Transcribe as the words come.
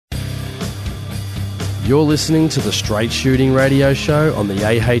You're listening to the Straight Shooting Radio Show on the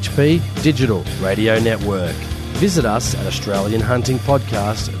AHP Digital Radio Network. Visit us at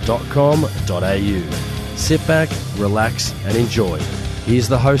australianhuntingpodcast.com.au. Sit back, relax and enjoy. Here's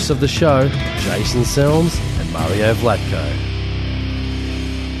the hosts of the show, Jason Selms and Mario Vlatko.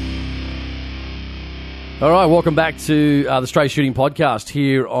 All right, welcome back to the Straight Shooting Podcast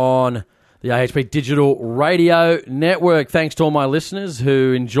here on the AHP Digital Radio Network. Thanks to all my listeners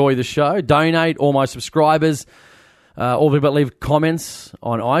who enjoy the show, donate, all my subscribers, all people that leave comments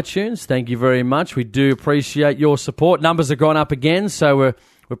on iTunes. Thank you very much. We do appreciate your support. Numbers have gone up again, so we're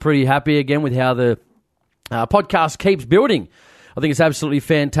pretty happy again with how the podcast keeps building. I think it's absolutely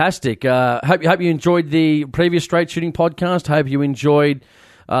fantastic. Hope you enjoyed the previous Straight Shooting podcast. Hope you enjoyed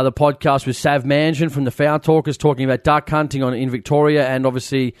the podcast with Sav Mansion from the Foul Talkers talking about duck hunting in Victoria, and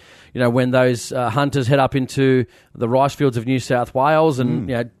obviously, you know, when those hunters head up into the rice fields of New South Wales, and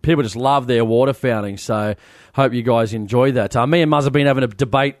you know, people just love their waterfowling. So hope you guys enjoy that. Me and Muzz have been having a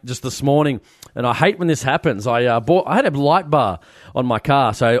debate just this morning, and I hate when this happens. I had a light bar on my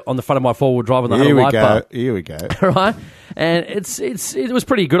car, so on the front of my four-wheel drive, and I had a light bar. Here we go. Right, and it was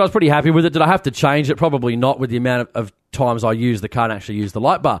pretty good. I was pretty happy with it. Did I have to change it? Probably not, with the amount of times I use the car and actually use the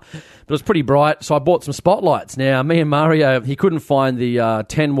light bar. But it was pretty bright, so I bought some spotlights. Now, me and Mario, he couldn't find the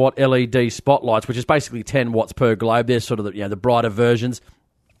 10-watt LED spotlights, which is basically 10 watts per globe. They're sort of the brighter versions.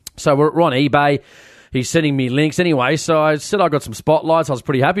 So we're on eBay. He's sending me links anyway, so I said I got some spotlights. I was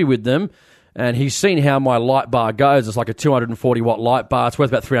pretty happy with them. And he's seen how my light bar goes. It's like a 240-watt light bar. It's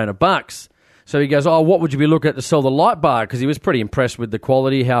worth about $300. So he goes, what would you be looking at to sell the light bar? Because he was pretty impressed with the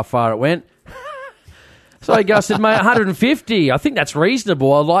quality, how far it went. So I said, mate, $150. I think that's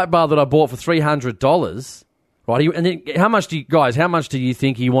reasonable. A light bar that I bought for $300. Right? And then how much do you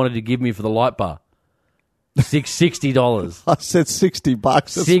think he wanted to give me for the light bar? $60. I said $60.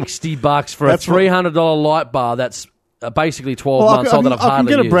 $60 for a $300 light bar. That's basically 12 months old that I've hardly used.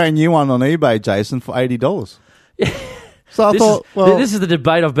 I can get a brand new one on eBay, Jason, for $80. Yeah. So I thought, this is the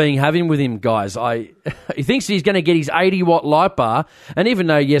debate I've been having with him, guys. He thinks he's going to get his 80-watt light bar, and even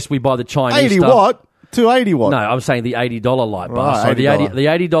though, yes, we buy the Chinese 80 stuff. watt? 280 watt? No, I'm saying the $80 light bar. Right, so $80. the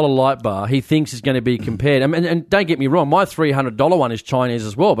 $80 light bar, he thinks is going to be compared. And don't get me wrong, my $300 one is Chinese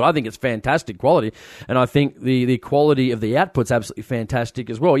as well, but I think it's fantastic quality, and I think the quality of the output's absolutely fantastic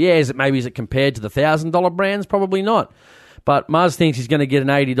as well. Yeah, is it compared to the $1,000 brands? Probably not. But Muzz thinks he's going to get an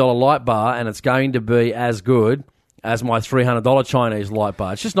 $80 light bar, and it's going to be as good as my $300 Chinese light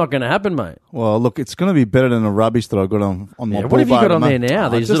bar. It's just not going to happen, mate. Well, look, it's going to be better than the rubbish that I got on my What have you got on there now?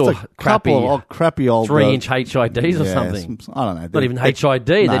 These little crappy old 3-inch HIDs or something. I don't know. Not even HID.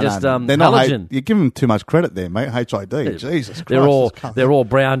 They're just halogen. You're giving them too much credit there, mate. HID. Jesus Christ. They're all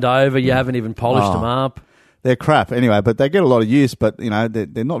browned over. You haven't even polished them up. They're crap anyway, but they get a lot of use, but you know,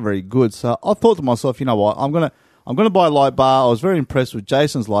 they're not very good. So I thought to myself, you know what, I'm going to buy a light bar. I was very impressed with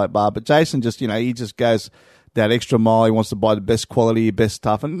Jason's light bar, but Jason just, he just goes that extra mile. He wants to buy the best quality, best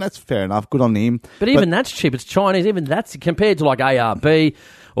stuff, and that's fair enough. Good on him. But even that's cheap. It's Chinese. Even that's compared to like ARB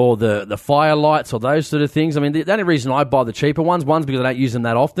or the Firelights or those sort of things. I mean, the only reason I buy the cheaper one's because I don't use them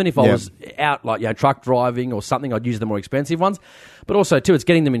that often. If I was out truck driving or something, I'd use the more expensive ones. But also, too, it's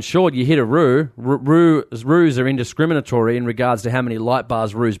getting them insured. You hit a roos are indiscriminatory in regards to how many light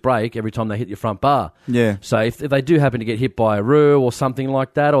bars roos break every time they hit your front bar. Yeah. So if they do happen to get hit by a roo or something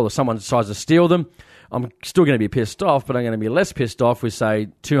like that, or someone decides to steal them, I'm still going to be pissed off, but I'm going to be less pissed off with, say,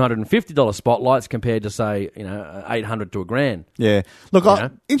 $250 spotlights compared to, say, $800 to $1,000. Yeah.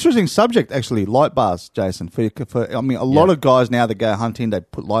 Look, interesting subject, actually, light bars, Jason. A lot of guys now that go hunting, they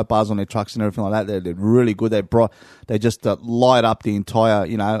put light bars on their trucks and everything like that. They're really good. They just light up the entire,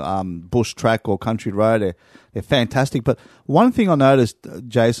 bush track or country road. They're fantastic. But one thing I noticed,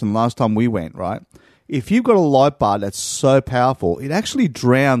 Jason, last time we went, right, if you've got a light bar that's so powerful, it actually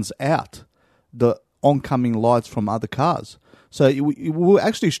drowns out the oncoming lights from other cars. So we're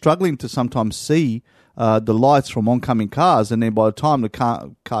actually struggling to sometimes see the lights from oncoming cars, and then by the time the car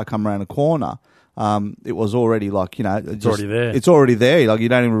come around the corner, it was already it's already there. It's already there. Like you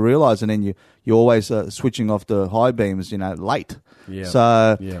don't even realize, and then you're always switching off the high beams, late. Yeah.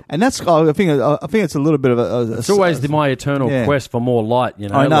 So and that's I think it's a little bit of it's always my eternal quest for more light.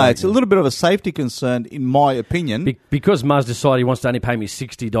 I know it's a little bit of a safety concern in my opinion. Because Muzz decided he wants to only pay me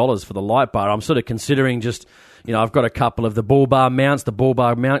 $60 for the light bar. I'm sort of considering just. I've got a couple of the bull bar mounts, the bull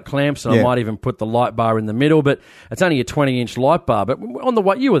bar mount clamps, and I might even put the light bar in the middle, but it's only a 20-inch light bar. But on the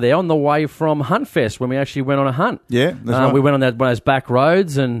way, you were there on the way from Hunt Fest when we actually went on a hunt. Yeah, that's right. We went on one of those back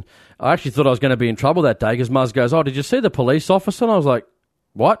roads, and I actually thought I was going to be in trouble that day because Muzz goes, "Oh, did you see the police officer?" And I was like,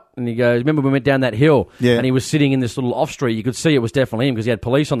 what? And he goes, remember we went down that hill Yeah. and he was sitting in this little off street. You could see it was definitely him because he had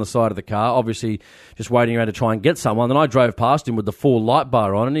police on the side of the car, obviously just waiting around to try and get someone. Then I drove past him with the full light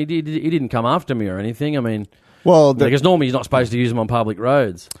bar on and he didn't come after me or anything. I mean, Well, because normally you're not supposed to use them on public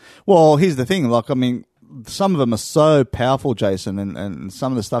roads. Well, here's the thing. Like, I mean, some of them are so powerful, Jason, and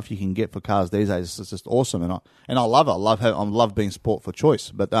some of the stuff you can get for cars these days is just awesome. And I love it. I love being sport for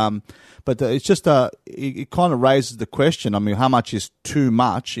choice. But it's just it kind of raises the question. I mean, how much is too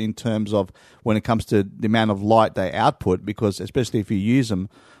much in terms of when it comes to the amount of light they output? Because especially if you use them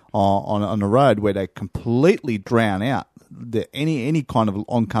on the road where they completely drown out any kind of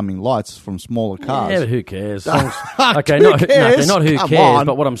oncoming lights from smaller cars. Yeah, but who cares? Who not who Come cares, on.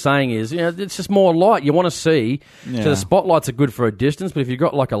 but what I'm saying is, it's just more light. You want to see. Yeah. So the spotlights are good for a distance, but if you've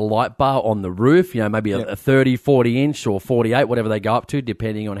got like a light bar on the roof, maybe a 30, 40 inch or 48, whatever they go up to,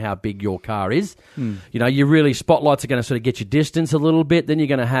 depending on how big your car is. You really, spotlights are going to sort of get your distance a little bit. Then you're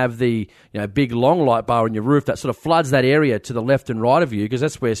going to have the big long light bar on your roof that sort of floods that area to the left and right of you, because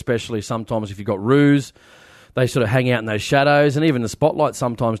that's where, especially sometimes if you've got roos, they sort of hang out in those shadows, and even the spotlights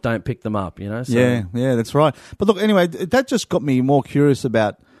sometimes don't pick them up, So. Yeah, that's right. But look, anyway, that just got me more curious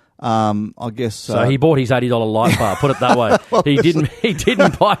about, I guess. So he bought his $80 light bar. Put it that way. He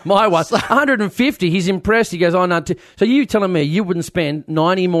didn't buy my one. $150. He's impressed. He goes, "Oh no!" So you telling me you wouldn't spend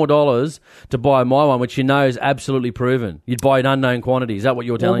 $90 more to buy my one, which is absolutely proven? You'd buy an unknown quantity. Is that what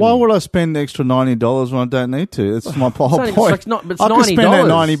you're telling why me? would I spend the extra $90 when I don't need to? That's my whole only- point. it's not- it's I could spend $90.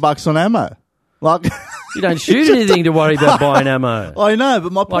 that $90 on ammo. Like. You don't shoot anything to worry about buying ammo. I know,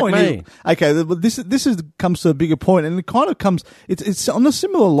 but my point me. is, okay, but this comes to a bigger point, and it kind of comes. It's on the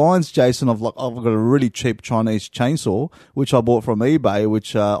similar lines, Jason. Of like, I've got a really cheap Chinese chainsaw which I bought from eBay,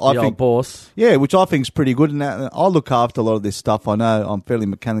 which I The think, old boss. yeah, which I think is pretty good. And I look after a lot of this stuff. I know I'm fairly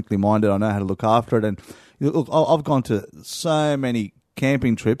mechanically minded. I know how to look after it. And look, I've gone to so many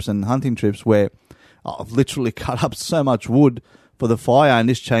camping trips and hunting trips where I've literally cut up so much wood for the fire, and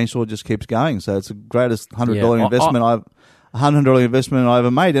this chainsaw just keeps going. So it's the greatest $100 investment $100 investment I ever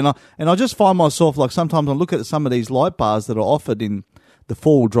made. And I just find myself, like, sometimes I look at some of these light bars that are offered in the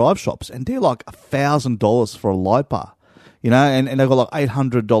 4-wheel-drive shops, and they're like $1,000 for a light bar, and they've got like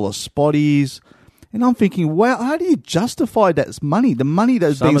 $800 spotties. And I'm thinking, wow, how do you justify that money? The money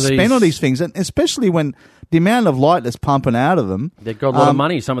that's being spent on these things, and especially when the amount of light that's pumping out of them. They've got a lot of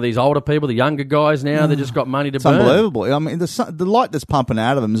money. Some of these older people, the younger guys now, they've just got money to burn. It's unbelievable. I mean, the light that's pumping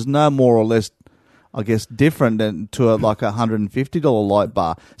out of them is no more or less, I guess, different than to like a $150 light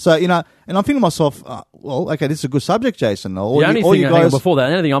bar. So, and I'm thinking to myself, well, okay, this is a good subject, Jason. The only thing, hang on, before that,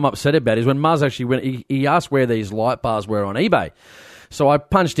 the only thing I'm upset about is when Muzz actually went, he asked where these light bars were on eBay. So I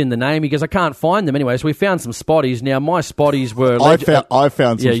punched in the name. He goes, I can't find them anyway. So we found some spotties. Now my spotties were. I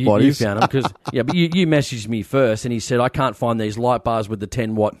found some spotties. You found them because but you messaged me first, and he said I can't find these light bars with the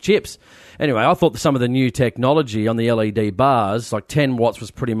 10-watt chips. Anyway, I thought some of the new technology on the LED bars, like 10 watts, was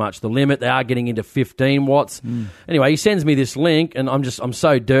pretty much the limit. They are getting into 15 watts. Anyway, he sends me this link, and I'm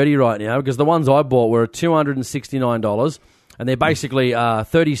so dirty right now because the ones I bought were $269, and they're basically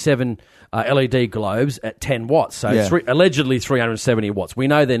 37. LED globes at 10 watts, so allegedly 370 watts. We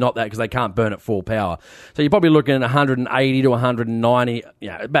know they're not that because they can't burn at full power. So you're probably looking at 180 to 190,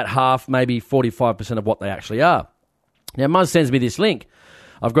 about half, maybe 45% of what they actually are. Now, Muzz sends me this link.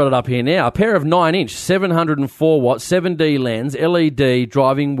 I've got it up here now. A pair of 9-inch, 704 watt, 7D lens, LED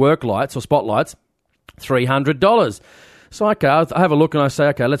driving work lights or spotlights, $300. So, okay, I have a look and I say,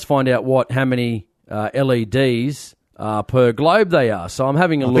 okay, let's find out how many LEDs per globe they are. So I'm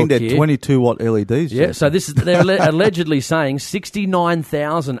having a look here. I think they're 22-watt LEDs. Yeah, so they're allegedly saying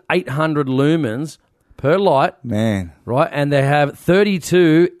 69,800 lumens per light. Man. Right, and they have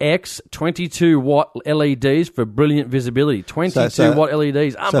 32x 22-watt LEDs for brilliant visibility. 22-watt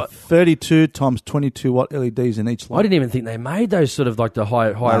LEDs. So 32 times 22-watt LEDs in each light. I didn't even think they made those sort of like the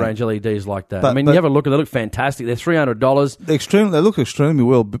higher range LEDs like that. But you have a look at them, they look fantastic. They're $300. They look extremely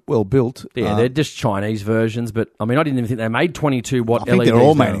well built. Yeah, they're just Chinese versions, but I didn't even think they made 22-watt LEDs. I think they're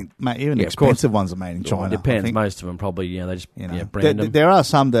all made even expensive ones are made in China. It depends. Most of them probably, they just brand them. There are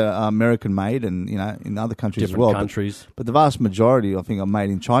some that are American-made and, in other countries different as well. Countries. But the vast majority, I think, are made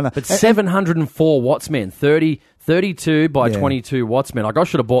in China. But 704 watts, man. 32 by 22 watts, man. Like, I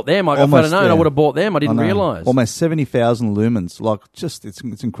should have bought them. If I'd have known, I would have bought them. I didn't realise. Almost 70,000 lumens. Like, just,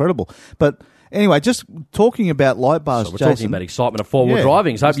 it's incredible. But anyway, just talking about light bars, so we're talking about excitement of four-wheel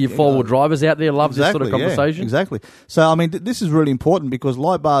driving. So I hope you four-wheel drivers out there love this sort of conversation. Yeah, exactly. So, this is really important because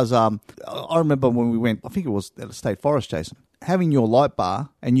light bars, I remember when we went, I think it was at a state forest, Jason, having your light bar,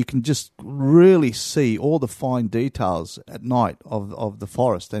 and you can just really see all the fine details at night of the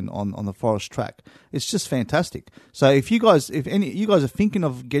forest and on the forest track. It's just fantastic. So if you guys are thinking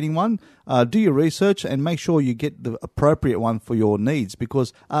of getting one, do your research and make sure you get the appropriate one for your needs.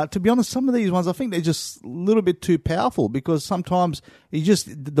 Because to be honest, some of these ones I think they're just a little bit too powerful. Because sometimes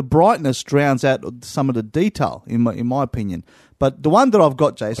the brightness drowns out some of the detail, in my opinion. But the one that I've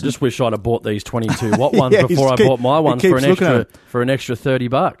got, Jason, I just wish I'd have bought these 22 watt ones Yeah, before I bought my ones for an extra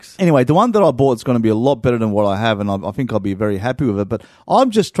 $30. Anyway, the one that I bought is going to be a lot better than what I have, and I think I'll be very happy with it. But I'm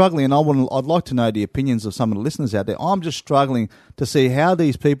just struggling, and I'd like to know the opinions of some of the listeners out there. I'm just struggling to see how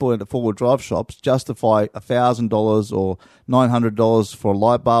these people at the four-wheel drive shops justify $1,000 or $900 for a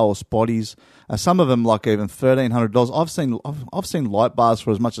light bar or spotties. Some of them like even $1,300. I've seen light bars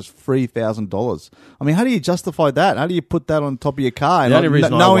for as much as $3,000. I mean, how do you justify that? How do you put that on top of your car,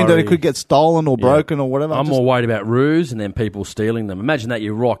 knowing that it could get stolen or broken or whatever? I'm more worried about ruse and then people stealing them. Imagine that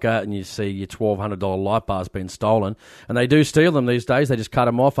you rock out and you see your $1,200 light bars being stolen, and they do steal them these days. They just cut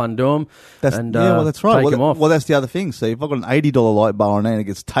them off, undo them, that's right. Take them off. Well, that's the other thing. See, if I've got an $80 light bar on there and it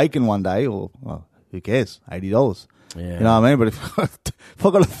gets taken one day, who cares? $80. Yeah. You know what I mean? But if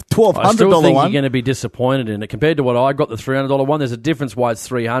I've got a $1,200 I still think one, you're going to be disappointed in it compared to what I got, the $300 one. There's a difference why it's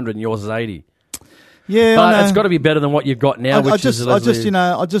 $300 and yours is $80. Yeah, but it's got to be better than what you've got now. I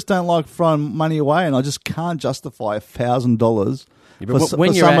just don't like throwing money away, and I just can't justify $1,000 for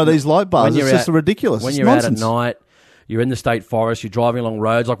some of these light bars. It's just ridiculous. When you're out at night, you're in the state forest, you're driving along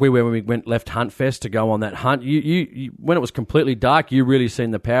roads like we were when we left Hunt Fest to go on that hunt. You when it was completely dark, you really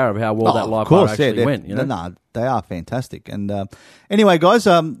seen the power of how well that light bar actually went. You know? No, they are fantastic. And anyway, guys,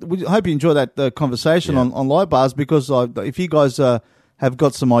 we hope you enjoy that conversation on light bars, because if you guys have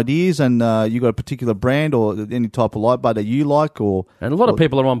got some ideas and you got a particular brand or any type of light bar that you like, and a lot of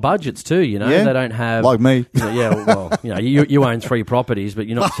people are on budgets too. You know, they don't have like me. You own 3 properties, but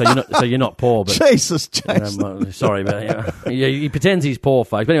you're not poor. But Jesus, Jason. Sorry, but he pretends he's poor,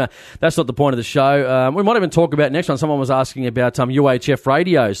 folks. But anyway, that's not the point of the show. We might even talk about next one. Someone was asking about UHF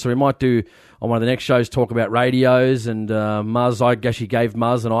radios, so we might do on one of the next shows talk about radios and Muzz. I guess he gave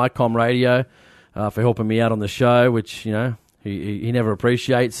Muzz an ICOM radio for helping me out on the show, which He never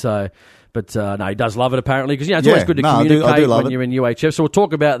appreciates, so, but no, he does love it apparently, because it's always good to communicate when you're in UHF. So we'll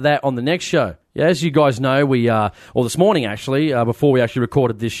talk about that on the next show. Yeah, as you guys know, this morning actually, before we actually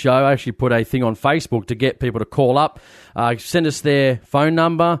recorded this show, I actually put a thing on Facebook to get people to call up, send us their phone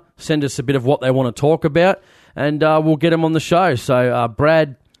number, send us a bit of what they want to talk about, and we'll get them on the show. So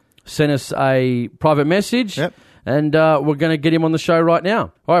Brad sent us a private message. Yep. And we're going to get him on the show right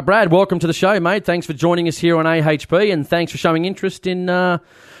now. All right, Brad, welcome to the show, mate. Thanks for joining us here on AHP, and thanks for showing interest in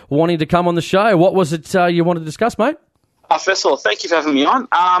wanting to come on the show. What was it you wanted to discuss, mate? First of all, thank you for having me on.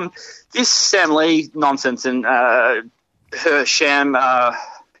 This Sam Lee nonsense and her Sham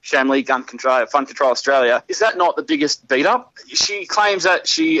Lee Fun Control Australia, is that not the biggest beat-up? She claims that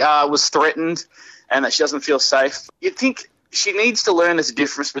she was threatened and that she doesn't feel safe. You'd think she needs to learn there's a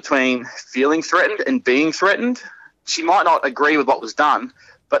difference between feeling threatened and being threatened. She might not agree with what was done,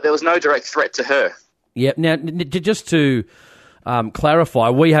 but there was no direct threat to her. Yeah. Now, just to clarify,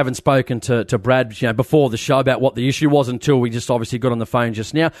 we haven't spoken to Brad before the show about what the issue was until we just obviously got on the phone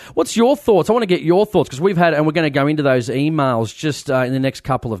just now. What's your thoughts? I want to get your thoughts, because we've had, and we're going to go into those emails just in the next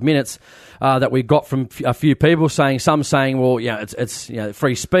couple of minutes that we got from a few people some saying, well, it's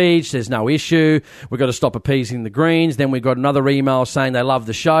free speech, there's no issue, we've got to stop appeasing the Greens. Then we got another email saying they love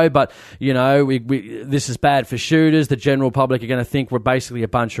the show, but this is bad for shooters. The general public are going to think we're basically a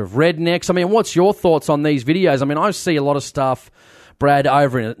bunch of rednecks. I mean, what's your thoughts on these videos? I mean, I see a lot of stuff, Brad,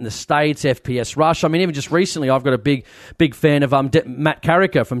 over in the States, FPS Rush. I mean, even just recently, I've got a big fan of Matt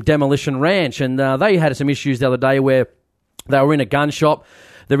Carricker from Demolition Ranch, and they had some issues the other day where they were in a gun shop.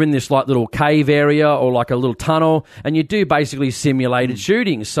 They're in this like little cave area or like a little tunnel, and you do basically simulated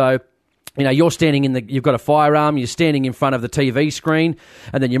shooting. So, you're standing you've got a firearm, you're standing in front of the TV screen,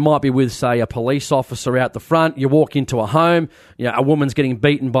 and then you might be with, say, a police officer out the front. You walk into a home, a woman's getting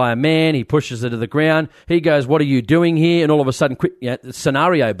beaten by a man, he pushes her to the ground. He goes, "What are you doing here?" And all of a sudden,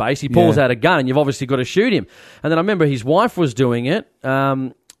 scenario based, he pulls out a gun, and you've obviously got to shoot him. And then I remember his wife was doing it,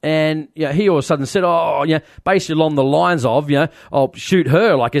 and he all of a sudden said, basically along the lines of, I'll shoot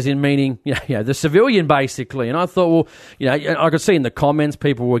her, like as in meaning, the civilian basically. And I thought, well, I could see in the comments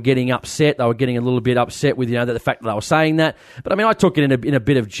people were getting upset. They were getting a little bit upset with, the fact that they were saying that. But I mean, I took it in a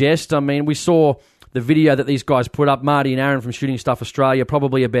bit of jest. I mean, we saw the video that these guys put up, Marty and Aaron from Shooting Stuff Australia,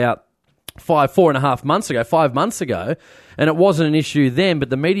 probably about 5 months ago, and it wasn't an issue then,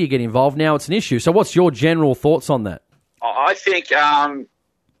 but the media get involved. Now it's an issue. So what's your general thoughts on that? I think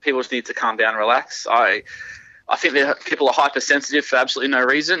people just need to calm down and relax. I I think that people are hypersensitive for absolutely no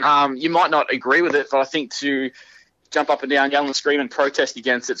reason. You might not agree with it, but I think to jump up and down, yell and scream and protest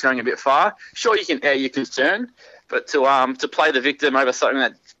against it's going a bit far. Sure, you can air your concern, but to play the victim over something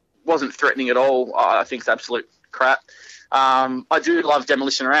that wasn't threatening at all, I think it's absolute crap. I do love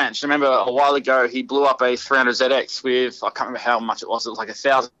Demolition Ranch. I remember a while ago he blew up a 300 ZX with, I can't remember how much it was like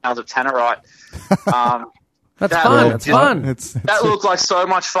 1,000 pounds of tannerite. That's fun. That looked like so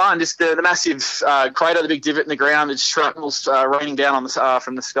much fun. Just the massive crater, the big divot in the ground, the shrapnel's raining down on the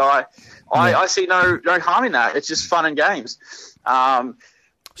from the sky. I see no harm in that. It's just fun and games.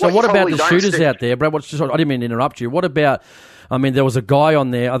 So what about the shooters out there, Brad? I didn't mean to interrupt you. What about? I mean, there was a guy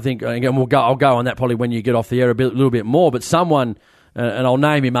on there. I think, and I'll go on that probably when you get off the air a little bit more. But someone, and I'll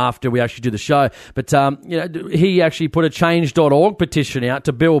name him after we actually do the show. But he actually put a Change.org petition out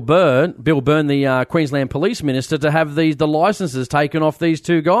to Bill Byrne, the Queensland Police Minister, to have the licences taken off these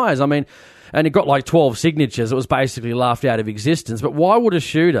two guys. I mean, and it got like 12 signatures. It was basically laughed out of existence. But why would a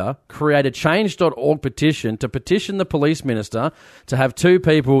shooter create a Change.org petition to petition the police minister to have two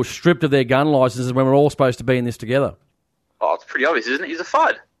people stripped of their gun licences when we're all supposed to be in this together? Oh, it's pretty obvious, isn't it? He's a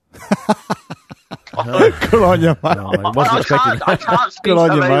FUD. Good on you, mate. I can't think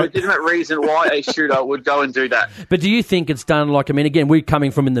of a legitimate reason why a shooter would go and do that. But do you think it's done like, I mean, again, we're coming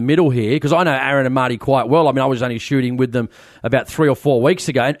from in the middle here, because I know Aaron and Marty quite well. I mean, I was only shooting with them about 3 or 4 weeks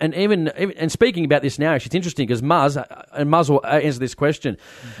ago. And speaking about this now, actually, it's interesting because Muzz will answer this question.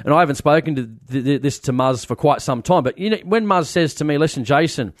 And I haven't spoken to this to Muzz for quite some time. But when Muzz says to me, listen,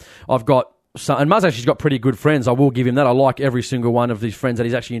 Jason, I've got... and Muzz actually's got pretty good friends. I will give him that. I like every single one of these friends that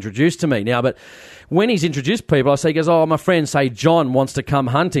he's actually introduced to me now. But when he's introduced people, he goes, my friend, say John wants to come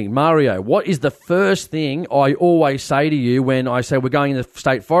hunting. Mario, what is the first thing I always say to you when I say we're going in the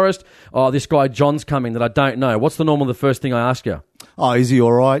state forest? Oh, this guy John's coming that I don't know. What's the first thing I ask you? Oh, is he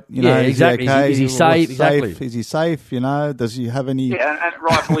all right? Exactly. Is he safe? Exactly. Is he safe? Does he have any... Yeah, and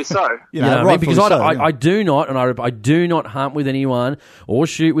rightfully so. Because I do not, and I do not hunt with anyone or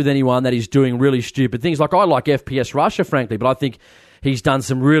shoot with anyone that is doing really stupid things. Like, I like FPS Russia, frankly, but I think he's done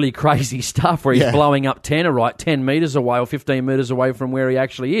some really crazy stuff where he's blowing up tannerite 10 metres away or 15 metres away from where he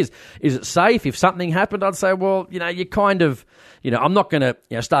actually is. Is it safe? If something happened, I'd say, well, you kind of... I'm not going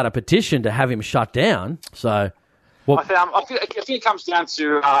to start a petition to have him shut down, so... Well, I think it comes down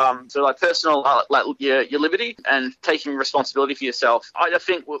to like personal your liberty and taking responsibility for yourself. I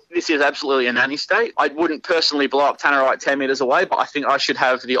think this is absolutely a nanny state. I wouldn't personally blow up tannerite 10 metres away, but I think I should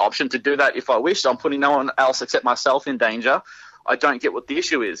have the option to do that if I wish. I'm putting no one else except myself in danger. I don't get what the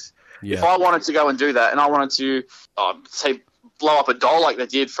issue is. Yeah. If I wanted to go and do that and I wanted to, say, blow up a doll like they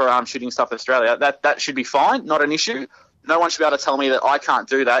did for Shooting Stuff Australia, that should be fine, not an issue. No one should be able to tell me that I can't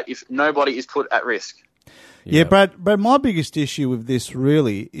do that if nobody is put at risk. Yeah, Brad, my biggest issue with this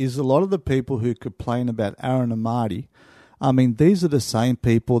really is a lot of the people who complain about Aaron and Marty. I mean, these are the same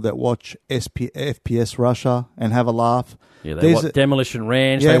people that watch FPS Russia and have a laugh. Yeah, they watch Demolition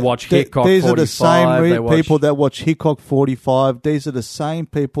Ranch, they watch Hickok 45. These are the same people that watch Hickok 45. These are the same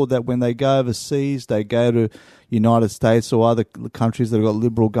people that when they go overseas, they go to United States or other countries that have got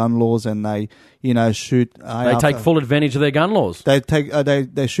liberal gun laws and they, shoot... They take full advantage of their gun laws. They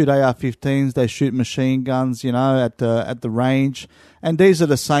shoot AR-15s, they shoot machine guns, at the range. And these are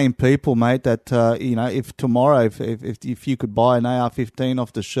the same people, mate, that, if tomorrow, if you could buy an AR-15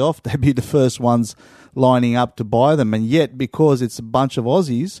 off the shelf, they'd be the first ones lining up to buy them. And yet, because it's a bunch of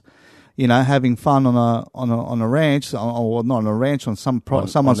Aussies, having fun on a ranch, or not on a ranch, on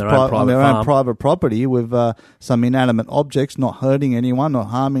someone's own private property with some inanimate objects, not hurting anyone, not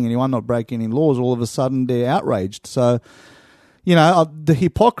harming anyone, not breaking any laws, all of a sudden they're outraged. So, the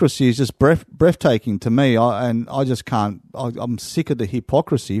hypocrisy is just breathtaking to me, I just can't. I'm sick of the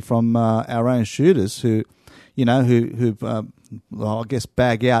hypocrisy from our own shooters who I guess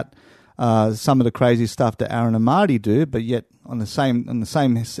bag out some of the crazy stuff that Aaron and Marty do, but yet on the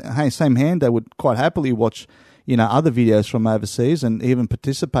same hand, they would quite happily watch other videos from overseas and even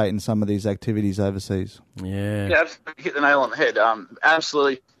participate in some of these activities overseas. Yeah, absolutely. Hit the nail on the head.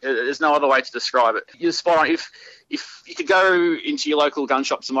 Absolutely, there's no other way to describe it. You're spot on. If you could go into your local gun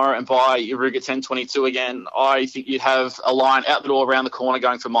shop tomorrow and buy your Ruger 1022 again, I think you'd have a line out the door around the corner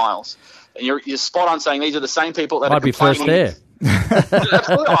going for miles. And you're spot on saying these are the same people that I'd be first there.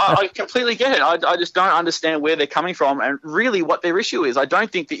 Absolutely. I completely get it. I just don't understand where they're coming from and really what their issue is. I don't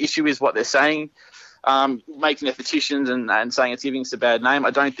think the issue is what they're saying, making their petitions and saying it's giving us a bad name.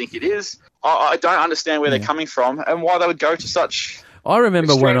 I don't think it is. I don't understand where they're coming from and why they would go to such I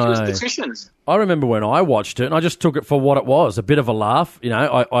remember when petitions. I remember when I watched it, and I just took it for what it was, a bit of a laugh. You know,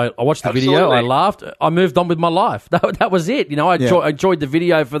 I watched the video, I laughed, I moved on with my life. That was it. You know, I enjoyed the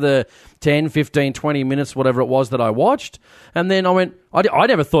video for the 10, 15, 20 minutes, whatever it was that I watched. And then I went, I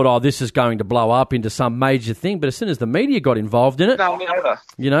never thought, this is going to blow up into some major thing. But as soon as the media got involved in it, no, me neither.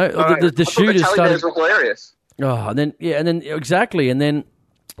 You know, the shooters started. Were hilarious. Oh, and then exactly, and then,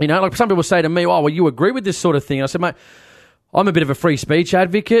 you know, like some people say to me, well, you agree with this sort of thing? And I said, mate, I'm a bit of a free speech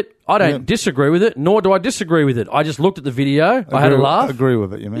advocate. I don't disagree with it, nor do I disagree with it. I just looked at the video. I had a laugh. Agree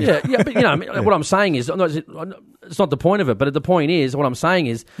with it, you mean? Yeah, but you know, what I'm saying is, it's not the point of it, but the point is, what I'm saying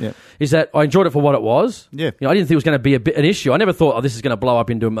is that I enjoyed it for what it was. Yeah. You know, I didn't think it was going to be an issue. I never thought, this is going to blow up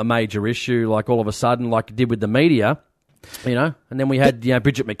into a major issue, like all of a sudden, like it did with the media. You know, and then we had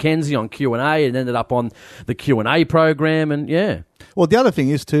Bridget McKenzie on Q&A and ended up on the Q&A program, and Well, the other thing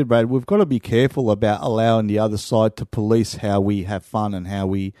is too, Brad, we've got to be careful about allowing the other side to police how we have fun and how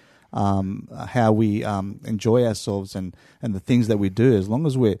we enjoy ourselves and the things that we do. As long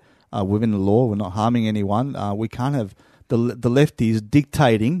as we're within the law, we're not harming anyone. We can't have the lefties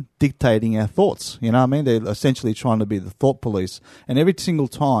dictating our thoughts. You know what I mean? They're essentially trying to be the thought police. And every single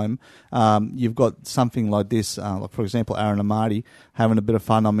time you've got something like this, like for example, Aaron and Marty having a bit of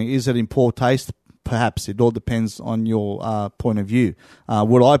fun. I mean, is it in poor taste? Perhaps. It all depends on your point of view.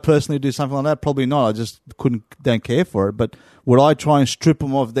 Would I personally do something like that? Probably not. I just don't care for it. But would I try and strip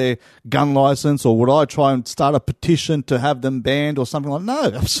them of their gun license, or would I try and start a petition to have them banned or something like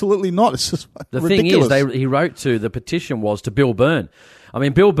that? No, absolutely not. It's just ridiculous. The thing is, he wrote the petition was to Bill Byrne. I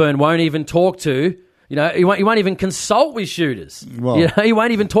mean, Bill Byrne won't even talk to, you know, he won't even consult with shooters. Well, you know, he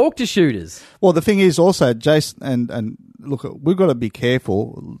won't even talk to shooters. Well, the thing is also, Jason, and look, we've got to be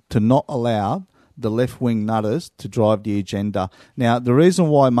careful to not allow the left-wing nutters to drive the agenda. Now, the reason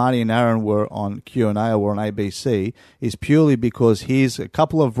why Marty and Aaron were on Q&A or were on ABC is purely because here's a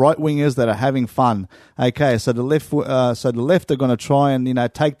couple of right-wingers that are having fun. Okay, so the left are going to try and, you know,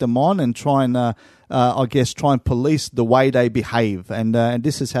 take them on and try and try and police the way they behave, and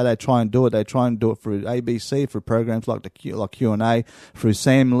this is how they try and do it. They try and do it through ABC, through programs like Q&A, through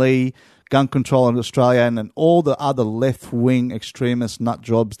Sam Lee, Gun Control in Australia, and all the other left-wing extremist nut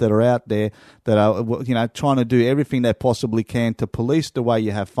jobs that are out there that are, you know, trying to do everything they possibly can to police the way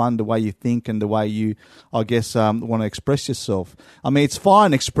you have fun, the way you think, and the way you, I guess, want to express yourself. I mean, it's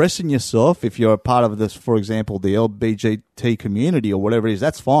fine expressing yourself if you're a part of this, for example, the LGBT community or whatever it is.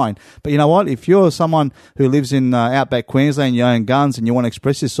 That's fine. But you know what? If you're someone who lives in outback Queensland, you own guns, and you want to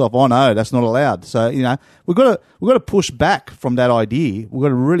express yourself, no, that's not allowed. So, you know, we've got to push back from that idea. We've got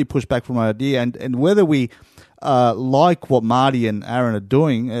to really push back from that idea, and whether we like what Marty and Aaron are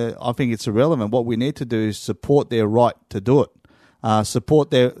doing, I think it's irrelevant. What we need to do is support their right to do it.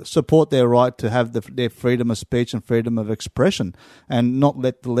 Support their right to have their freedom of speech and freedom of expression, and not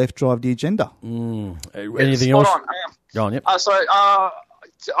let the left drive the agenda. Anything else? Go on, yep.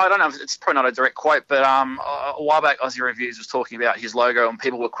 I don't know if it's probably not a direct quote, but a while back, Aussie Reviews was talking about his logo, and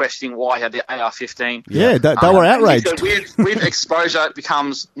people were questioning why he had the AR-15. Yeah, they were outraged. With exposure, it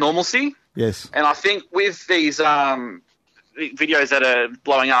becomes normalcy. Yes. And I think with these videos that are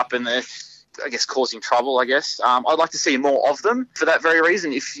blowing up and they're, I guess, causing trouble, I'd like to see more of them for that very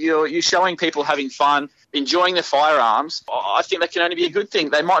reason. If you're showing people having fun, enjoying their firearms, I think that can only be a good thing.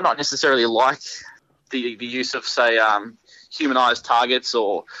 They might not necessarily like the use of, say, humanized targets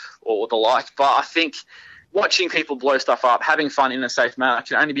or the like, but I think watching people blow stuff up, having fun in a safe manner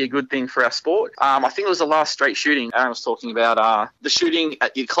can only be a good thing for our sport. I think it was the last straight shooting Aaron was talking about. The shooting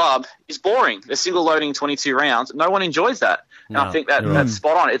at your club is boring. They're single loading 22 rounds. No one enjoys that. And I think that's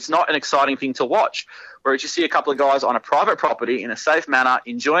spot on. It's not an exciting thing to watch. Whereas you see a couple of guys on a private property in a safe manner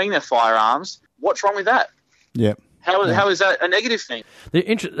enjoying their firearms. What's wrong with that? Yeah. How is that a negative thing?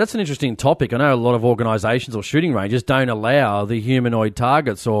 That's an interesting topic. I know a lot of organisations or shooting ranges don't allow the humanoid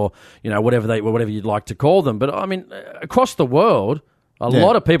targets, or whatever you'd like to call them. But I mean, across the world, a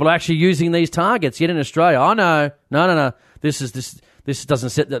lot of people are actually using these targets. Yet in Australia, no. This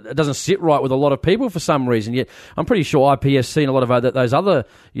doesn't sit right with a lot of people for some reason. Yet I'm pretty sure IPSC and a lot of those other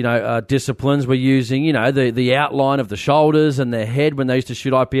disciplines were using the outline of the shoulders and their head when they used to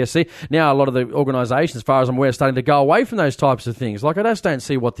shoot IPSC. Now a lot of the organisations, as far as I'm aware, are starting to go away from those types of things. Like, I just don't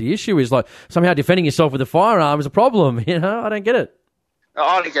see what the issue is. Like, somehow defending yourself with a firearm is a problem. I don't get it.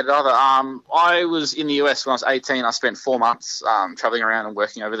 I didn't get it either. I was in the US when I was 18. I spent 4 months travelling around and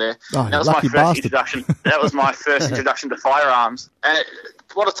working over there. Oh, that was my first introduction. That was my first introduction to firearms. And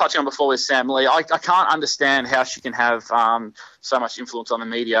what I was touching on before with Sam Lee, I can't understand how she can have so much influence on the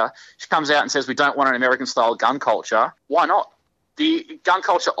media. She comes out and says we don't want an American-style gun culture. Why not? The gun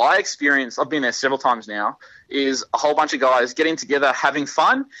culture I experience, I've been there several times now, is a whole bunch of guys getting together, having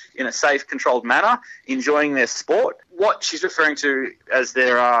fun in a safe, controlled manner, enjoying their sport. What she's referring to as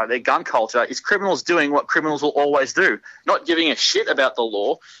their gun culture is criminals doing what criminals will always do, not giving a shit about the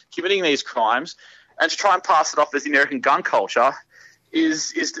law, committing these crimes, and to try and pass it off as the American gun culture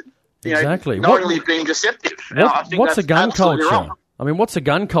is exactly knowingly being deceptive. What's a gun culture? Wrong. I mean, what's a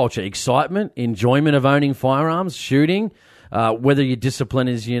gun culture? Excitement, enjoyment of owning firearms, shooting. Whether your discipline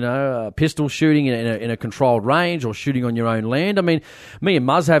is, pistol shooting in a controlled range or shooting on your own land. I mean, me and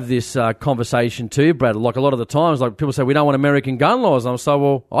Muzz have this conversation too, Brad. Like a lot of the times, like people say, we don't want American gun laws. And I'm so,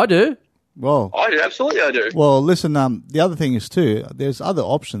 well, I do. Well, I do, absolutely I do. Well, listen, the other thing is too, there's other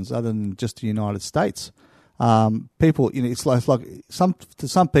options other than just the United States. People, it's like to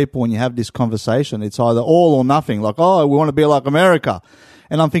some people when you have this conversation, it's either all or nothing. Like, oh, we want to be like America.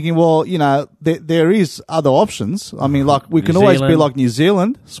 And I'm thinking, well, there is other options. I mean, like we can always be like New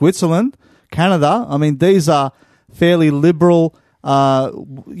Zealand, Switzerland, Canada. I mean, these are fairly liberal,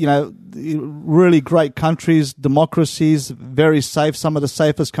 really great countries, democracies, very safe, some of the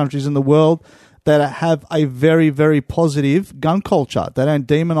safest countries in the world that have a very, very positive gun culture. They don't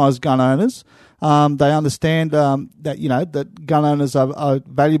demonize gun owners. They understand that gun owners are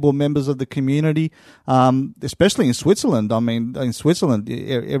valuable members of the community, especially in Switzerland. I mean, in Switzerland,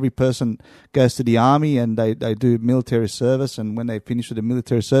 every person goes to the army and they do military service, and when they finish with the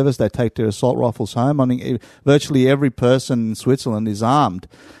military service, they take their assault rifles home. I mean, virtually every person in Switzerland is armed,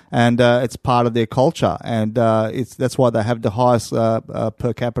 and it's part of their culture, and that's why they have the highest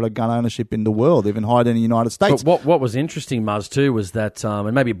per capita gun ownership in the world, even higher than the United States. But what was interesting, Muzz, too, was that,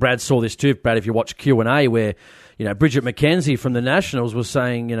 and maybe Brad saw this too, Brad, if you watch Q&A, where Bridget McKenzie from the Nationals was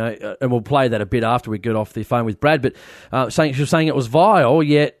saying, and we'll play that a bit after we get off the phone with Brad, but she was saying it was vile,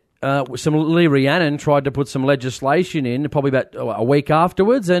 yet Lee Rhiannon tried to put some legislation in probably about a week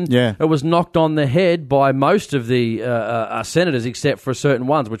afterwards, and it was knocked on the head by most of the senators, except for certain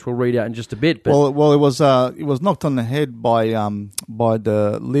ones, which we'll read out in just a bit. But well, it was knocked on the head by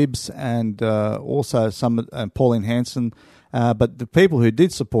the Libs and also some Pauline Hanson. But the people who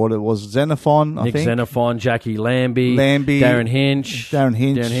did support it was Xenophon, I think. Nick Xenophon, Jackie Lambie, Darren Hinch.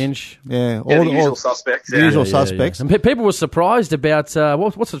 Yeah, all the usual suspects. The usual suspects. And people were surprised about,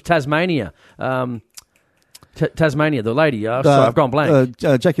 what's the Tasmania? Tasmania, the lady. Sorry, I've gone blank.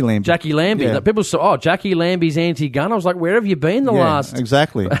 Jackie Lambie. Jackie Lambie. Yeah. People saw, Jackie Lambie's anti-gun. I was like, where have you been the last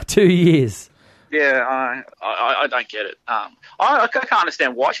exactly 2 years? Yeah, I don't get it. I can't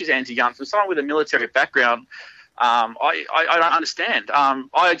understand why she's anti-gun. From someone with a military background, I don't understand.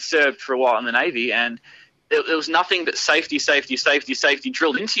 I served for a while in the Navy, and there was nothing but safety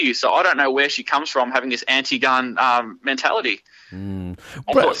drilled into you. So I don't know where she comes from having this anti-gun mentality. I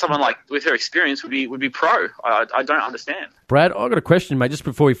thought someone like with her experience would be pro. I don't understand. Brad, I've got a question, mate, just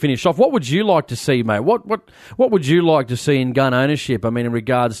before we finish off. What would you like to see, mate? What would you like to see in gun ownership? I mean, in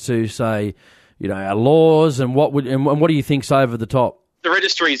regards to, say, our laws, and what do you think's over the top? The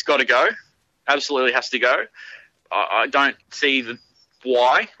registry's got to go. Absolutely has to go. I don't see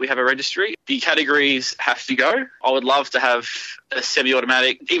why we have a registry. The categories have to go. I would love to have a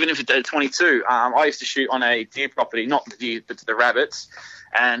semi-automatic, even if it's a 22. I used to shoot on a deer property, not the deer, but the rabbits.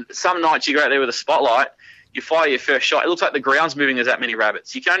 And some nights you go out there with a spotlight, you fire your first shot. It looks like the ground's moving. There's that many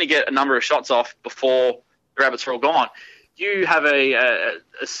rabbits. You can only get a number of shots off before the rabbits are all gone. You have a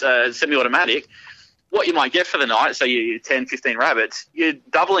semi-automatic. What you might get for the night, say you 10, 15 rabbits, you're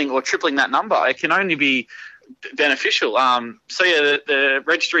doubling or tripling that number. It can only be beneficial. The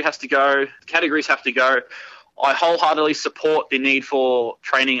registry has to go, the categories have to go. I wholeheartedly support the need for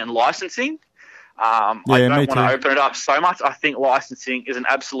training and licensing. I don't want to open it up so much. I think licensing is an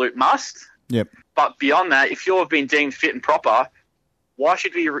absolute must. Yep. But beyond that, if you've been deemed fit and proper, why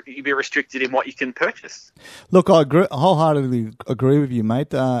should you be restricted in what you can purchase? Look, I wholeheartedly agree with you,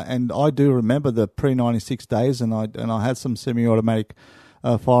 mate. And I do remember the pre-96 days, and I had some semi-automatic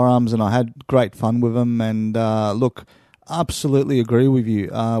firearms, and I had great fun with them. And look, absolutely agree with you.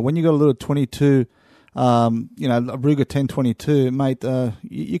 When you got a little 22, a Ruger 1022, mate,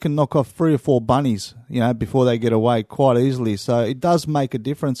 you can knock off 3 or 4 bunnies, before they get away quite easily. So it does make a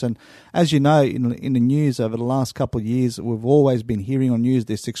difference. And as you know, in the news over the last couple of years, we've always been hearing on news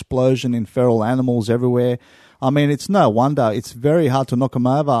this explosion in feral animals everywhere. I mean, it's no wonder. It's very hard to knock them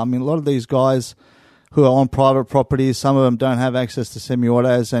over. I mean, a lot of these guys who are on private properties, some of them don't have access to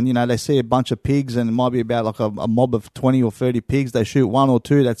semi-autos, and, they see a bunch of pigs, and it might be about like a mob of 20 or 30 pigs. They shoot 1 or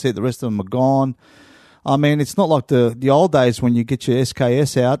 2, that's it, the rest of them are gone. I mean, it's not like the old days when you get your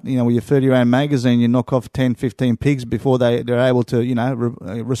SKS out, with your 30-round magazine, you knock off 10, 15 pigs before they're able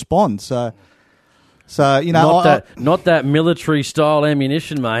to, respond. So So, you know... Not that military-style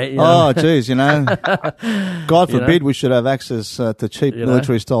ammunition, mate. You know? Oh, geez, you know. God forbid we should have access to cheap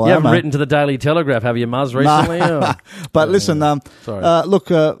military-style ammo. You haven't written to the Daily Telegraph, have you, Muzz, recently? No. But listen, look,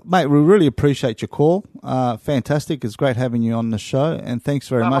 mate, we really appreciate your call. Fantastic. It's great having you on the show, and thanks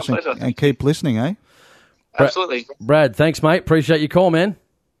very much. And keep listening, eh? Absolutely. Brad, thanks, mate. Appreciate your call, man.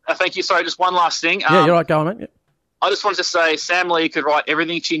 Thank you. Sorry, just one last thing. Yeah, you're right. Go on, mate. Yeah. I just wanted to say Sam Lee could write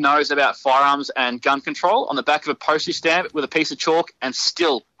everything she knows about firearms and gun control on the back of a postage stamp with a piece of chalk and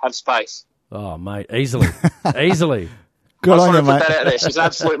still have space. Oh, mate, easily. Easily. Good on you, mate. Put that out there. She's an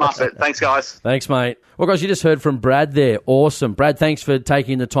absolute muppet. Thanks, guys. Thanks, mate. Well, guys, you just heard from Brad there. Awesome. Brad, thanks for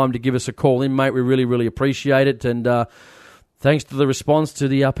taking the time to give us a call in, mate. We really, really appreciate it. And thanks to the response to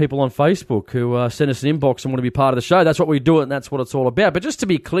the people on Facebook who sent us an inbox and want to be part of the show. That's what we do, and that's what it's all about. But just to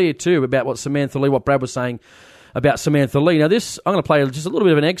be clear, too, about what Samantha Lee, what Brad was saying about Samantha Lee. Now, this, I'm going to play just a little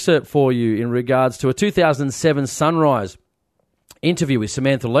bit of an excerpt for you in regards to a 2007 Sunrise interview with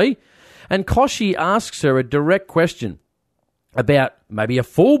Samantha Lee. And Koshy asks her a direct question about maybe a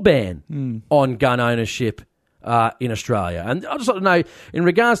full ban on gun ownership in Australia. And I just want to know, in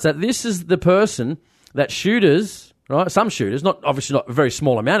regards to that, this is the person that shooters... Right, some shooters, obviously not a very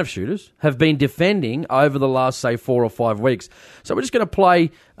small amount of shooters, have been defending over the last, say, 4 or 5 weeks. So we're just going to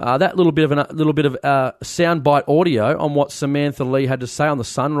play that little bit of soundbite audio on what Samantha Lee had to say on the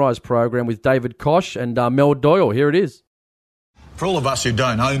Sunrise program with David Koch and Mel Doyle. Here it is. For all of us who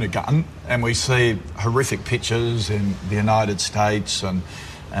don't own a gun, and we see horrific pictures in the United States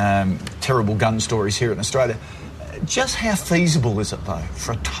and terrible gun stories here in Australia, just how feasible is it, though,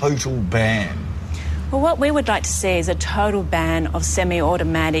 for a total ban? Well, what we would like to see is a total ban of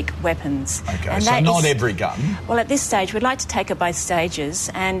semi-automatic weapons. Okay, and so not every gun? Well, at this stage, we'd like to take it by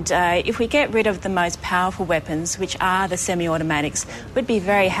stages, and if we get rid of the most powerful weapons, which are the semi-automatics, we'd be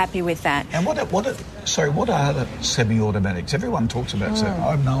very happy with that. And what are the semi-automatics? Everyone talks about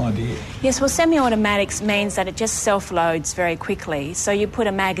I have no idea. Yes, well, semi-automatics means that it just self-loads very quickly. So you put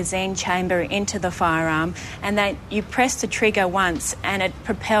a magazine chamber into the firearm, and then you press the trigger once, and it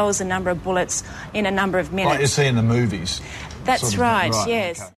propels a number of bullets in a number of minutes. Like you see in the movies. That's right,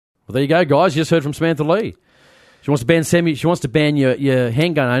 yes. Okay. Well, there you go, guys. You just heard from Samantha Lee. She wants to ban your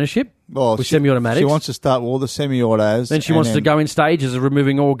handgun ownership with semi-automatics. She wants to start with all the semi-autos. Then she wants to go in stages of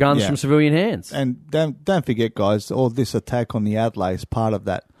removing all guns from civilian hands. And don't forget, guys, all this attack on the Adelaide is part of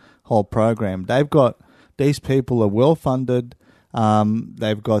that whole program. These people are well funded.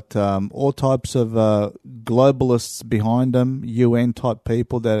 They've got all types of globalists behind them, UN type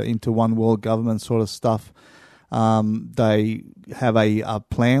people that are into one world government sort of stuff. They have a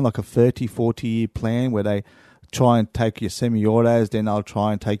plan, like a 30, 40-year plan where they try and take your semi-autos, then they'll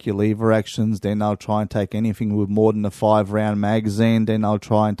try and take your lever actions, then they'll try and take anything with more than a 5-round magazine, then they'll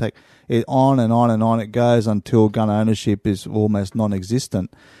try and take it on and on and on it goes until gun ownership is almost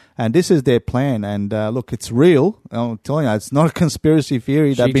non-existent. And this is their plan. And look, it's real. I'm telling you, it's not a conspiracy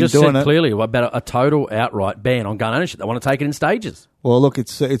theory. They've been doing it. She just said clearly about a total outright ban on gun ownership. They want to take it in stages. Well, look,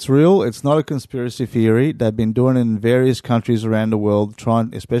 it's real. It's not a conspiracy theory. They've been doing it in various countries around the world,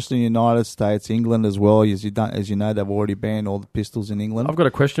 especially in the United States, England as well. As you know, they've already banned all the pistols in England. I've got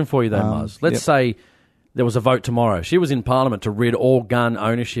a question for you, though, Muzz. Let's say there was a vote tomorrow. She was in Parliament to rid all gun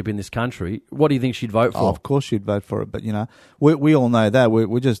ownership in this country. What do you think she'd vote for? Oh, of course she'd vote for it. But, we all know that.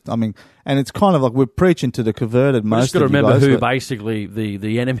 We're just, and it's kind of like we're preaching to the converted most of you guys. We've just got to remember who basically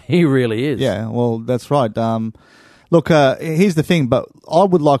the enemy really is. Yeah, well, that's right. Look, here's the thing, but I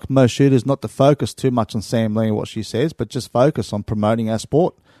would like most shooters not to focus too much on Sam Lee and what she says, but just focus on promoting our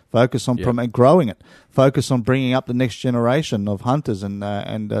sport. Focus on growing it. Focus on bringing up the next generation of hunters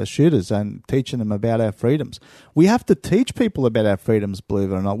and shooters and teaching them about our freedoms. We have to teach people about our freedoms,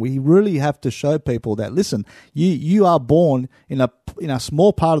 believe it or not. We really have to show people that, listen, you are born in a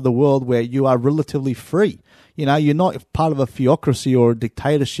small part of the world where you are relatively free. You're not part of a theocracy or a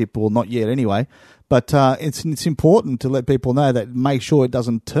dictatorship, well, not yet anyway. But it's important to let people know that, make sure it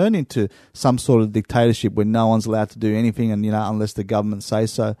doesn't turn into some sort of dictatorship where no one's allowed to do anything, and unless the government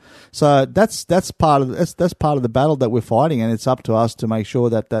says so. So that's part of the battle that we're fighting, and it's up to us to make sure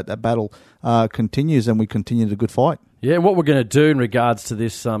that battle continues and we continue the good fight. Yeah, and what we're going to do in regards to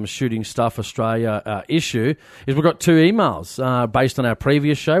this Shooting Stuff Australia issue is we've got 2 emails based on our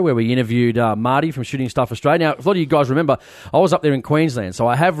previous show where we interviewed Marty from Shooting Stuff Australia. Now, if a lot of you guys remember, I was up there in Queensland, so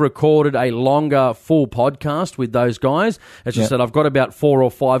I have recorded a longer full podcast with those guys. As you said, I've got about 4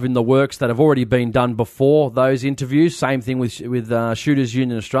 or 5 in the works that have already been done before those interviews. Same thing with Shooters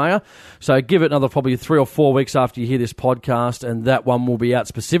Union Australia. So give it another probably 3 or 4 weeks after you hear this podcast, and that one will be out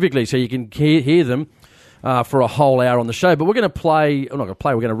specifically so you can hear them for a whole hour on the show. But we're going to play, we're not going to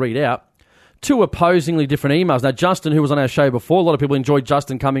play, we're going to read out two opposingly different emails. Now, Justin, who was on our show before, a lot of people enjoyed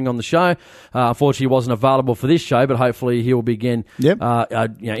Justin coming on the show. Unfortunately, he wasn't available for this show, but hopefully he will begin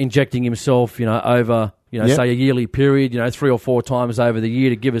injecting himself, over, say a yearly period, 3 or 4 times over the year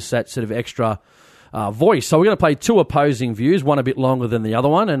to give us that sort of extra voice. So we're going to play two opposing views, one a bit longer than the other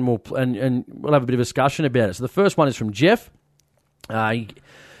one, and we'll have a bit of a discussion about it. So the first one is from Jeff.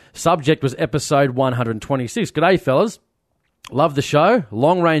 Subject was episode 126. G'day, fellas. Love the show.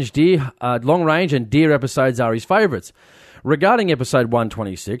 Long range and deer episodes are his favourites. Regarding episode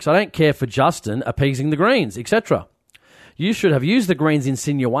 126, I don't care for Justin appeasing the Greens, etc. You should have used the Greens'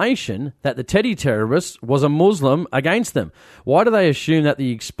 insinuation that the Teddy terrorist was a Muslim against them. Why do they assume that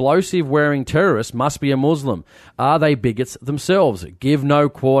the explosive-wearing terrorist must be a Muslim? Are they bigots themselves? Give no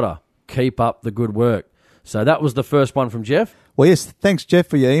quarter. Keep up the good work. So that was the first one from Jeff. Well, yes, thanks, Jeff,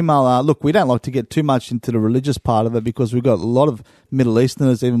 for your email. Look, we don't like to get too much into the religious part of it because we've got a lot of Middle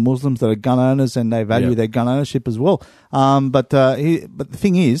Easterners, even Muslims, that are gun owners and they value their gun ownership as well. But the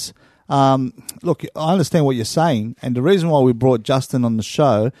thing is, look, I understand what you're saying, and the reason why we brought Justin on the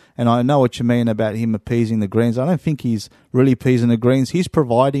show, and I know what you mean about him appeasing the Greens, I don't think he's really appeasing the Greens. He's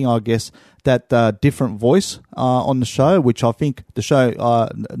providing, I guess, that different voice on the show, which I think the show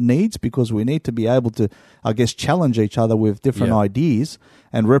needs, because we need to be able to, I guess, challenge each other with different ideas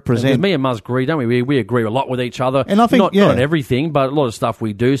and represent. Because me and Muzz agree, don't we? We agree a lot with each other. And I think, not on everything, but a lot of stuff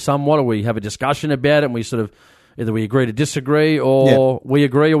we do somewhat, or we have a discussion about it, and we sort of either we agree to disagree, or we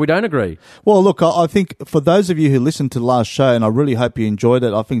agree or we don't agree. Well, look, I think for those of you who listened to the last show, and I really hope you enjoyed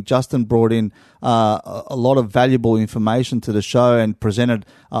it, I think Justin brought in a lot of valuable information to the show and presented,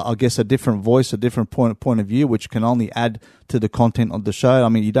 I guess, a different voice, a different point of view, which can only add to the content of the show. I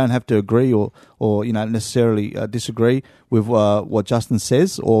mean, you don't have to agree or necessarily disagree with what Justin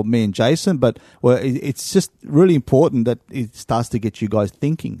says or me and Jason, but it's just really important that it starts to get you guys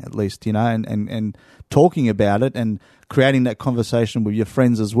thinking, at least, and talking about it and creating that conversation with your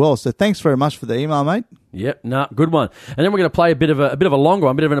friends as well. So thanks very much for the email, mate. Yep, good one. And then we're going to play a bit of a longer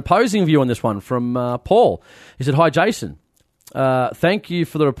one, a bit of an opposing view on this one from Paul. He said, "Hi, Jason. Thank you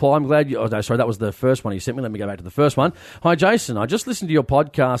for the reply. I'm glad you... Oh, no, sorry, that was the first one he sent me. Let me go back to the first one. Hi, Jason. I just listened to your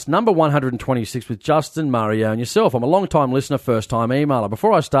podcast, number 126, with Justin, Mario, and yourself. I'm a long-time listener, first-time emailer.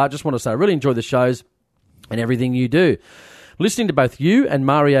 Before I start, just want to say I really enjoy the shows and everything you do. Listening to both you and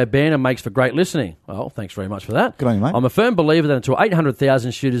Mario Banner makes for great listening." Well, thanks very much for that. Good on you, mate. "I'm a firm believer that until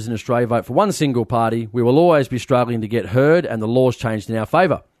 800,000 shooters in Australia vote for one single party, we will always be struggling to get heard and the laws changed in our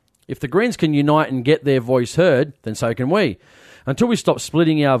favour. If the Greens can unite and get their voice heard, then so can we. Until we stop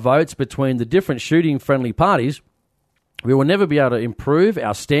splitting our votes between the different shooting-friendly parties, we will never be able to improve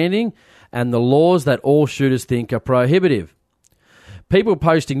our standing and the laws that all shooters think are prohibitive. People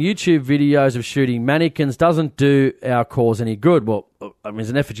posting YouTube videos of shooting mannequins doesn't do our cause any good." Well, I mean, it's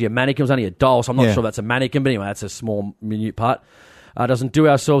an effigy of mannequin. It was only a doll, so I'm not sure that's a mannequin, but anyway, that's a small, minute part. Doesn't do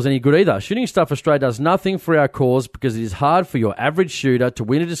ourselves any good either. Shooting Stuff Australia does nothing for our cause because it is hard for your average shooter to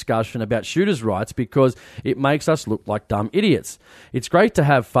win a discussion about shooters' rights because it makes us look like dumb idiots. It's great to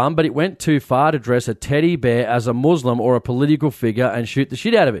have fun, but it went too far to dress a teddy bear as a Muslim or a political figure and shoot the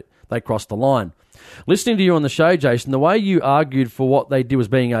shit out of it. They crossed the line. Listening to you on the show, Jason, the way you argued for what they did was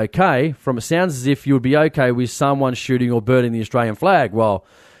being okay, it sounds as if you would be okay with someone shooting or burning the Australian flag. Well,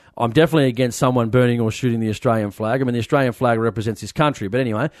 I'm definitely against someone burning or shooting the Australian flag. I mean, the Australian flag represents this country. But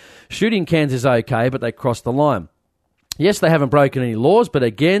anyway, shooting cans is okay, but they crossed the line. Yes, they haven't broken any laws, but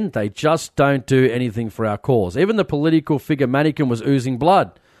again, they just don't do anything for our cause. Even the political figure mannequin was oozing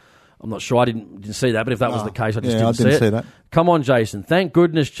blood. I'm not sure. I didn't see that, but if that was the case, I just didn't see it. That. Come on, Jason. Thank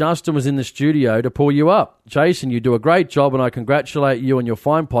goodness Justin was in the studio to pull you up. Jason, you do a great job, and I congratulate you on your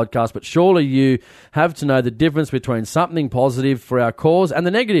fine podcast, but surely you have to know the difference between something positive for our cause and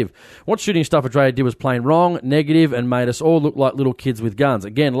the negative. What Shooting Stuff Australia did was plain wrong, negative, and made us all look like little kids with guns.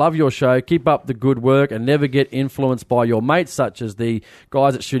 Again, love your show. Keep up the good work and never get influenced by your mates, such as the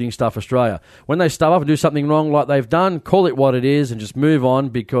guys at Shooting Stuff Australia. When they stub up and do something wrong like they've done, call it what it is and just move on,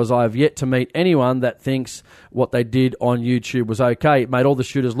 because I have yet to meet anyone that thinks what they did on YouTube was okay. It made all the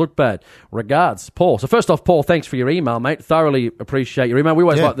shooters look bad. Regards, Paul. So first off, Paul, thanks for your email, mate. Thoroughly appreciate your email. We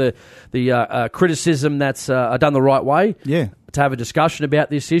always like the criticism that's done the right way. Yeah. To have a discussion about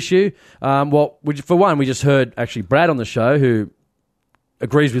this issue. For one, we just heard actually Brad on the show who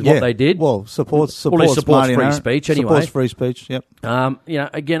agrees with what they did. Well, supports free speech anyway. Supports free speech, yep.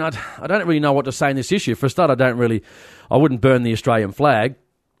 Again, I don't really know what to say in this issue. For a start, I wouldn't burn the Australian flag.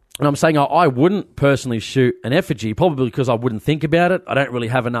 And I'm saying I wouldn't personally shoot an effigy, probably because I wouldn't think about it. I don't really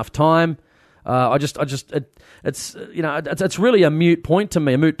have enough time. It's really a moot point to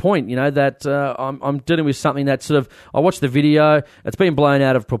me, that I'm dealing with something that sort of, I watched the video, it's been blown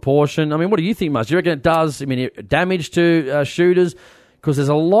out of proportion. I mean, what do you think, Muzz? Do you reckon it does, damage to shooters? Because there's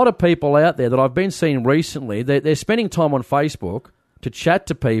a lot of people out there that I've been seeing recently, they're spending time on Facebook to chat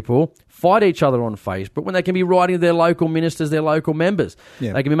to people, fight each other on Facebook, when they can be writing to their local ministers, their local members.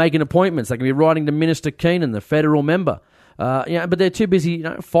 Yeah. They can be making appointments. They can be writing to Minister Keenan, the federal member. But they're too busy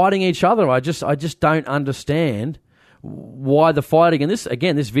fighting each other. I just don't understand why the fighting. And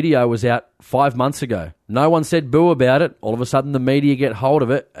this video was out 5 months ago. No one said boo about it. All of a sudden, the media get hold of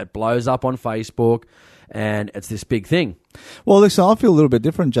it. It blows up on Facebook, and it's this big thing. Well, listen, I feel a little bit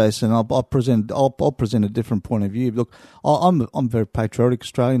different, Jason. I'll present a different point of view. Look, I'm very patriotic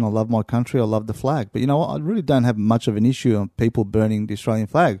Australian. I love my country. I love the flag. But I really don't have much of an issue on people burning the Australian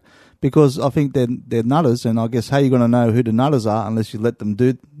flag, because I think they're nutters, and I guess how are you going to know who the nutters are unless you let them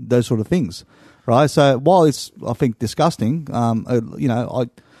do those sort of things, right? So while it's, I think, disgusting,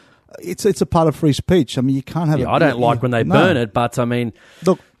 it's a part of free speech. I mean, you can't have. Yeah, I don't like when they burn it, but I mean,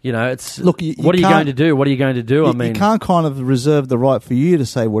 look. What are you going to do? What are you going to do? You can't kind of reserve the right for you to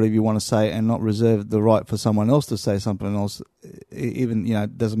say whatever you want to say, and not reserve the right for someone else to say something else. Even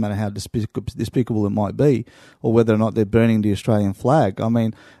it doesn't matter how despicable it might be, or whether or not they're burning the Australian flag. I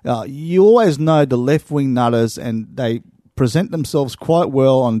mean, you always know the left-wing nutters, and they present themselves quite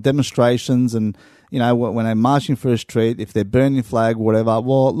well on demonstrations and. When they're marching for a street, if they're burning flag, whatever,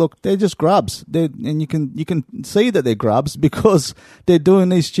 well, look, they're just grubs. And you can see that they're grubs because they're doing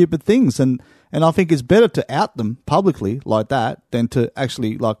these stupid things. And I think it's better to out them publicly like that than to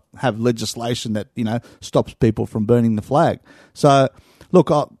actually have legislation that, stops people from burning the flag. So, look,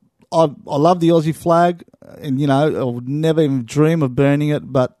 I love the Aussie flag, and I would never even dream of burning it.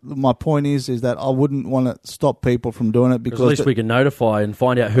 But my point is that I wouldn't want to stop people from doing it, because at least we can notify and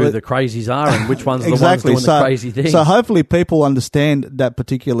find out who the crazies are and which ones are exactly. the ones doing the crazy things. So hopefully people understand that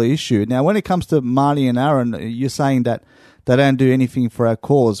particular issue. Now, when it comes to Marty and Aaron, you're saying that they don't do anything for our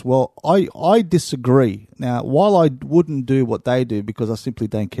cause. Well, I disagree. Now, while I wouldn't do what they do because I simply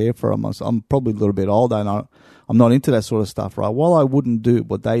don't care for them, I'm probably a little bit older and I'm not into that sort of stuff, right? While I wouldn't do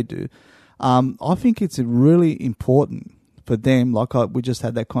what they do, I think it's really important for them, we just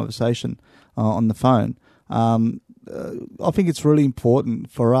had that conversation on the phone. I think it's really important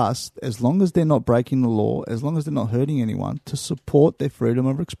for us, as long as they're not breaking the law, as long as they're not hurting anyone, to support their freedom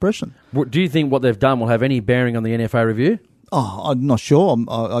of expression. Do you think what they've done will have any bearing on the NFA review? Oh, I'm not sure.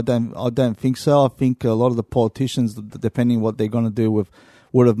 I don't think so. I think a lot of the politicians, depending what they're going to do,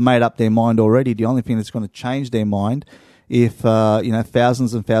 would have made up their mind already. The only thing that's going to change their mind, if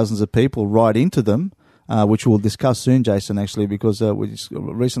thousands and thousands of people write into them, which we'll discuss soon, Jason, actually, because we just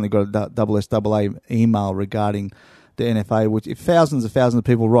recently got a SSAA email regarding the NFA, which if thousands and thousands of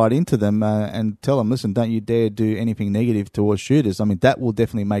people write into them and tell them, listen, don't you dare do anything negative towards shooters, I mean, that will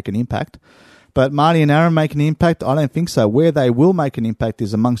definitely make an impact. But Marty and Aaron make an impact? I don't think so. Where they will make an impact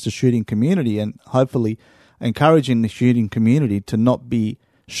is amongst the shooting community, and hopefully encouraging the shooting community to not be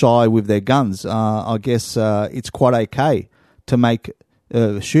shy with their guns. I guess it's quite okay to make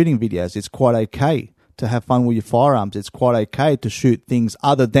shooting videos. It's quite okay to have fun with your firearms. It's quite okay to shoot things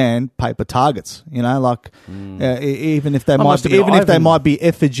other than paper targets. Even if they might be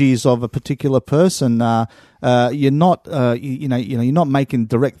effigies of a particular person, you're not you're not making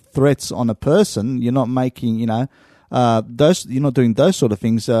direct threats on a person. You're not making you're not doing those sort of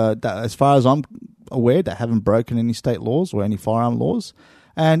things. That, as far as I'm aware, they haven't broken any state laws or any firearm laws,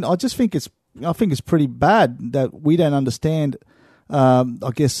 and I just think it's pretty bad that we don't understand.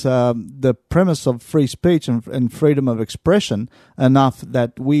 The premise of free speech and freedom of expression enough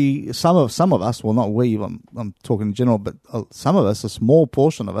that some of us, well, not we, I'm talking in general, but some of us, a small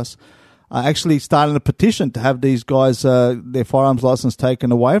portion of us, are actually starting a petition to have these guys, their firearms license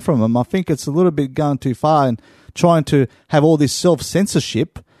taken away from them. I think it's a little bit going too far and trying to have all this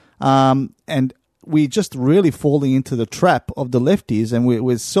self-censorship, and we're just really falling into the trap of the lefties, and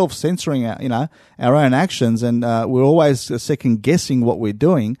we're self-censoring our own actions, and we're always second-guessing what we're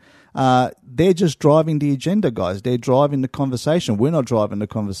doing. They're just driving the agenda, guys. They're driving the conversation. We're not driving the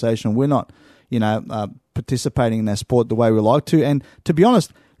conversation. We're not, participating in their sport the way we like to. And to be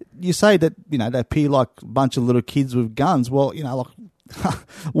honest, you say that, they appear like a bunch of little kids with guns. Well,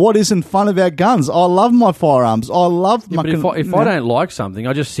 what isn't fun about guns? I love my firearms. I love my... But if I don't like something,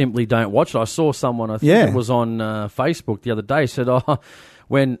 I just simply don't watch it. I saw someone, I think it was on Facebook the other day, said,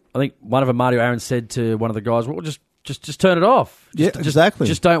 when I think one of them, Marty Aaron, said to one of the guys, well, just turn it off. Exactly.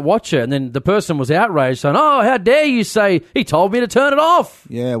 Just don't watch it. And then the person was outraged, saying, oh, how dare you say he told me to turn it off?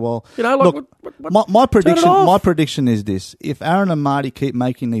 Yeah, well... look, my prediction is this. If Aaron and Marty keep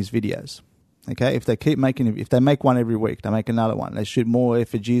making these videos, Okay, if they make one every week, they make another one. They shoot more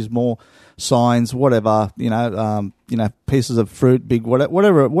effigies, more signs, whatever. Pieces of fruit, big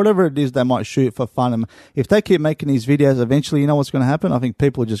whatever it is they might shoot for fun. And if they keep making these videos, eventually, you know what's going to happen? I think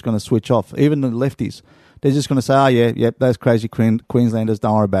people are just going to switch off. Even the lefties, they're just going to say, "Oh yeah, those crazy Queenslanders,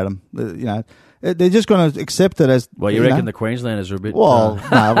 don't worry about them." They're just going to accept it as. Well, you reckon the Queenslanders are a bit. Well,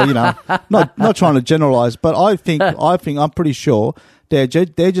 not trying to generalise, but I think I'm pretty sure. They're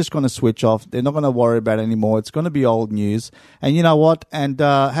just going to switch off. They're not going to worry about it anymore. It's going to be old news. And you know what? And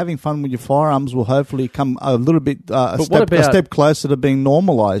having fun with your firearms will hopefully come a little bit a step closer to being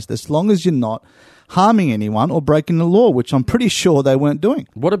normalised, as long as you're not harming anyone or breaking the law, which I'm pretty sure they weren't doing.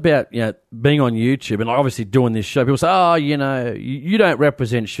 What about being on YouTube and obviously doing this show? People say, "Oh, you don't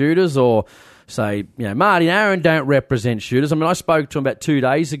represent shooters," or say, Marty and Aaron don't represent shooters. I mean, I spoke to him about 2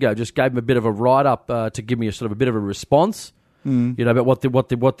 days ago. Just gave him a bit of a write up to give me a bit of a response. About what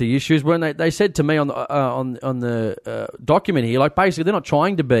the issues were, and they said to me on the document here, like basically they're not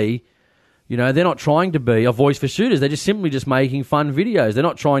trying to be, they're not trying to be a voice for shooters. They're just simply making fun videos. They're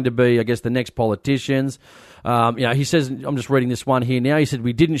not trying to be, I guess, the next politicians. He says, I'm just reading this one here now. He said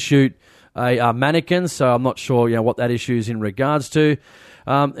we didn't shoot a mannequin, so I'm not sure what that issue is in regards to.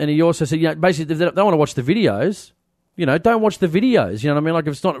 And he also said, basically if they don't want to watch the videos. Don't watch the videos. You know what I mean? Like,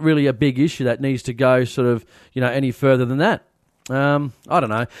 if it's not really a big issue that needs to go any further than that. I don't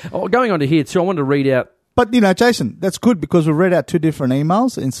know. Going on to here too, I wanted to read out. But Jason, that's good because we read out 2 different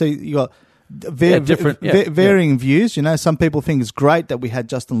emails and see you got varying views. Some people think it's great that we had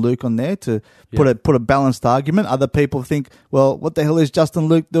Justin Luke on there to put a balanced argument. Other people think, well, what the hell is Justin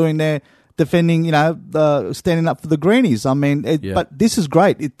Luke doing there? Defending, standing up for the greenies. I mean, but this is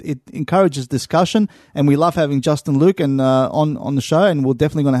great. It encourages discussion, and we love having Justin Luke and on the show, and we're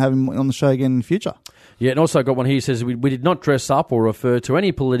definitely going to have him on the show again in the future. Yeah, and also got one here that says we did not dress up or refer to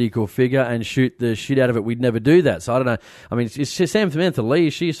any political figure and shoot the shit out of it. We'd never do that. So I don't know. I mean, is Samantha Lee,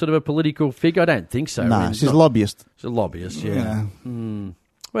 is she sort of a political figure? I don't think so. No, she's a lobbyist. She's a lobbyist, yeah.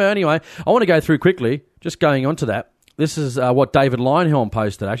 Well, anyway, I want to go through quickly, just going on to that. This is what David Leyonhjelm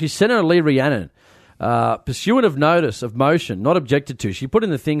posted. Actually, Senator Lee Rhiannon, pursuant of notice of motion, not objected to. She put in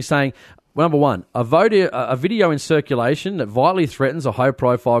the thing saying, number one, a video in circulation that vitally threatens a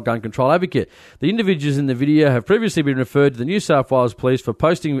high-profile gun control advocate. The individuals in the video have previously been referred to the New South Wales Police for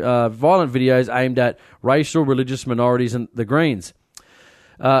posting violent videos aimed at racial, religious minorities and the Greens.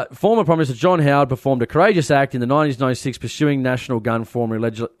 Former Prime Minister John Howard performed a courageous act in the 1996 pursuing national gun form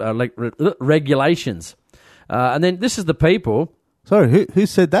regulations. And then this is the people. Sorry, who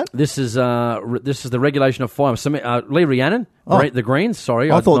said that? This is the regulation of firearms. Lee Rhiannon, the Greens. Sorry,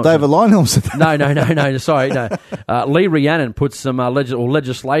 I thought David Leyonhjelm said that. No. Sorry, no. Lee Rhiannon put some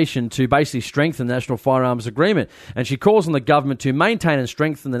legislation to basically strengthen the National Firearms Agreement, and she calls on the government to maintain and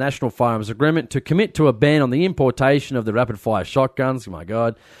strengthen the National Firearms Agreement, to commit to a ban on the importation of the rapid-fire shotguns. Oh my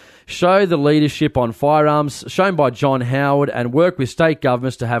God. Show the leadership on firearms shown by John Howard and work with state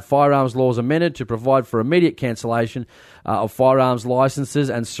governments to have firearms laws amended to provide for immediate cancellation of firearms licenses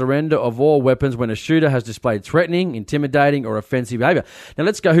and surrender of all weapons when a shooter has displayed threatening, intimidating or offensive behaviour. Now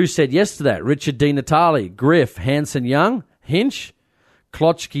let's go who said yes to that. Richard Di Natale, Griff, Hanson Young, Hinch,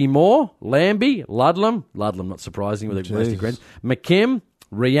 Klotchke Moore, Lambie, Ludlam not surprising with a domestic Greens, McKim,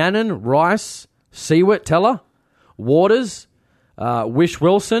 Rhiannon, Rice, Seward, Teller, Waters, Wish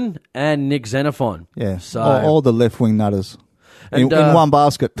Wilson and Nick Xenophon. Yeah, so all the left-wing nutters in one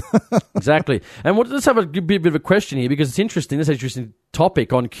basket. Exactly. And let's have a bit of a question here, because it's interesting. This is an interesting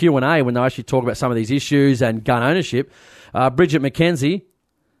topic on Q&A when they actually talk about some of these issues and gun ownership. Bridget McKenzie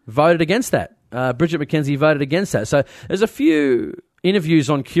voted against that. So there's a few interviews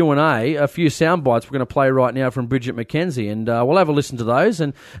on Q&A, a few sound bites we're going to play right now from Bridget McKenzie, and we'll have a listen to those,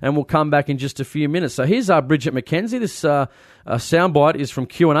 and we'll come back in just a few minutes. So here's Bridget McKenzie. This sound bite is from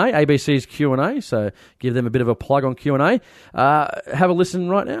Q&A, ABC's Q&A, so give them a bit of a plug on Q&A. Have a listen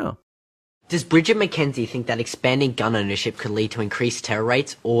right now. Does Bridget McKenzie think that expanding gun ownership could lead to increased terror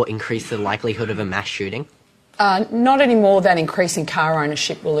rates or increase the likelihood of a mass shooting? Not any more than increasing car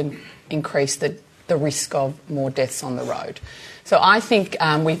ownership will increase the risk of more deaths on the road. So I think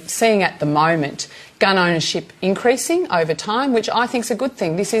we're seeing at the moment gun ownership increasing over time, which I think is a good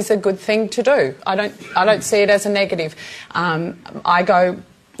thing. This is a good thing to do. I don't see it as a negative. I go,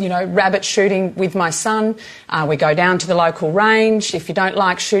 rabbit shooting with my son. We go down to the local range. If you don't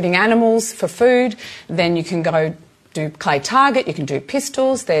like shooting animals for food, then you can go do clay target, you can do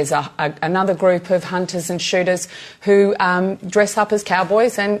pistols. There's another group of hunters and shooters who dress up as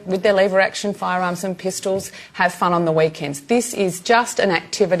cowboys and with their lever-action firearms and pistols have fun on the weekends. This is just an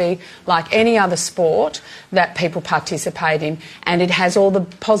activity like any other sport that people participate in, and it has all the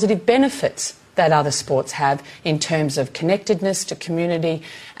positive benefits that other sports have in terms of connectedness to community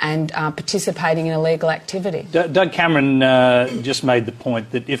and participating in illegal activity. Doug Cameron just made the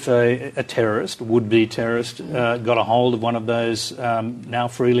point that if a terrorist, would-be terrorist, got a hold of one of those now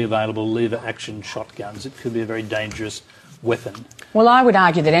freely available lever-action shotguns, it could be a very dangerous weapon. Well, I would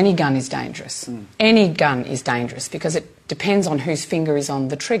argue that any gun is dangerous. Any gun is dangerous because it depends on whose finger is on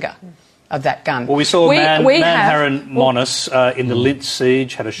the trigger of that gun. Well, we saw Manharan Monis in the Linz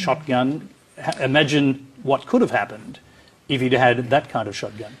siege had a shotgun. Imagine what could have happened if he'd had that kind of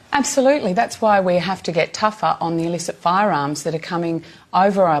shotgun. Absolutely. That's why we have to get tougher on the illicit firearms that are coming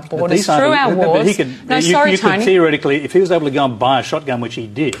over our borders through our wars. You could theoretically, if he was able to go and buy a shotgun, which he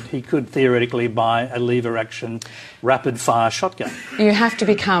did, he could theoretically buy a lever-action rapid-fire shotgun. You have to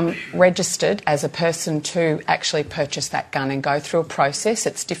become registered as a person to actually purchase that gun and go through a process.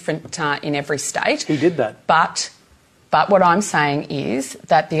 It's different in every state. He did that. But what I'm saying is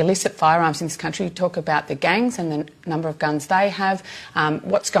that the illicit firearms in this country, you talk about the gangs and the number of guns they have,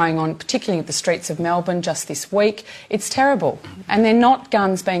 what's going on, particularly at the streets of Melbourne just this week, it's terrible. And they're not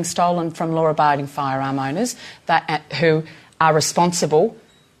guns being stolen from law-abiding firearm owners who are responsible,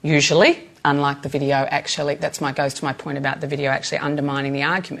 usually, unlike the video actually, goes to my point about the video actually undermining the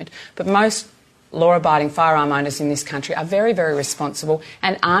argument. But most law-abiding firearm owners in this country are very, very responsible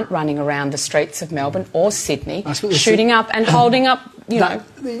and aren't running around the streets of Melbourne or Sydney shooting up and holding up,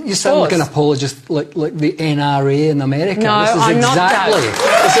 you sound like an apologist, like the NRA in America. No,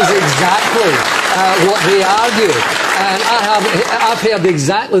 this is exactly what they argue. And I've heard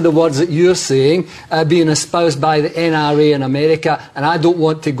exactly the words that you're saying being espoused by the NRA in America, and I don't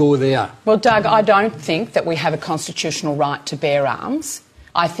want to go there. Well, Doug, I don't think that we have a constitutional right to bear arms.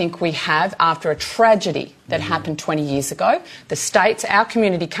 I think we have, after a tragedy that happened 20 years ago, the states, our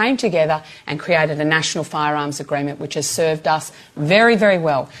community came together and created a national firearms agreement which has served us very, very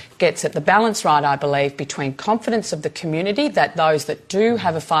well. Gets at the balance right, I believe, between confidence of the community that those that do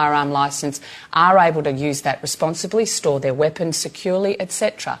have a firearm licence are able to use that responsibly, store their weapons securely,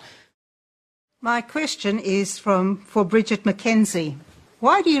 etc. My question is for Bridget McKenzie.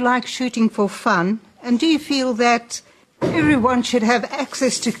 Why do you like shooting for fun, and do you feel that everyone should have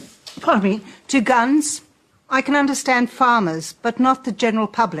access to guns? I can understand farmers, but not the general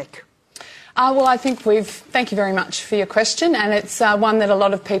public. Well, I think thank you very much for your question, and it's one that a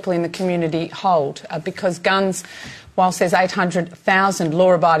lot of people in the community hold, because guns, whilst there's 800,000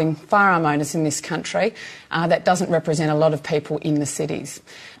 law-abiding firearm owners in this country, that doesn't represent a lot of people in the cities.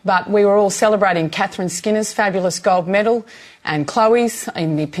 But we were all celebrating Catherine Skinner's fabulous gold medal and Chloe's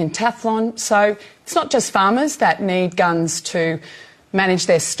in the pentathlon. So it's not just farmers that need guns to manage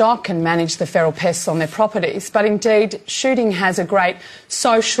their stock and manage the feral pests on their properties, but indeed shooting has a great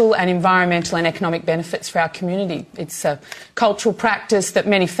social and environmental and economic benefits for our community. It's a cultural practice that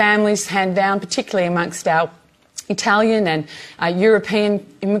many families hand down, particularly amongst our Italian and European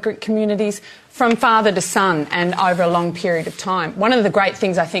immigrant communities, from father to son and over a long period of time. One of the great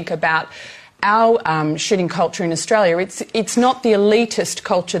things I think about our shooting culture in Australia, it's not the elitist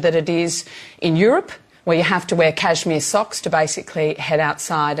culture that it is in Europe, where you have to wear cashmere socks to basically head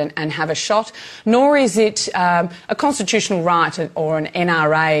outside and have a shot, nor is it a constitutional right or an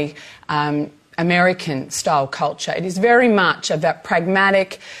NRA American-style culture. It is very much about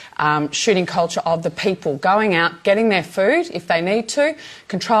pragmatic shooting culture of the people going out, getting their food if they need to,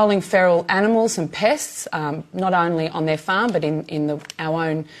 controlling feral animals and pests, not only on their farm but in our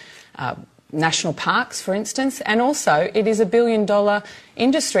own national parks, for instance. And also, it is $1 billion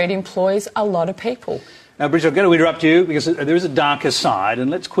industry. It employs a lot of people. Now, Bridget, I'm going to interrupt you because there is a darker side,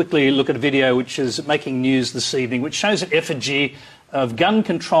 and let's quickly look at a video which is making news this evening, which shows an effigy of Gun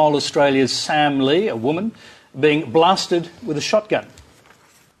Control Australia's Sam Lee, a woman, being blasted with a shotgun.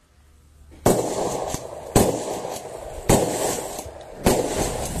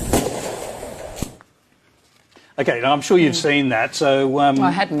 Okay, now I'm sure you've seen that, so...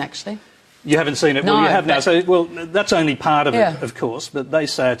 I hadn't, actually. You haven't seen it? No, well, you have now. So, well, that's only part of Yeah. it, of course, but they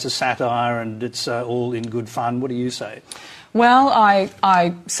say it's a satire and it's all in good fun. What do you say? Well,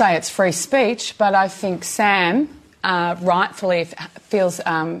 I say it's free speech, but I think Sam rightfully feels,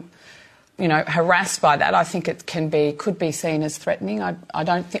 harassed by that. I think it could be seen as threatening.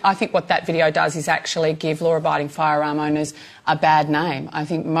 I think what that video does is actually give law-abiding firearm owners a bad name. I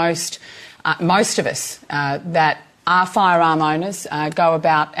think most of us that Our firearm owners go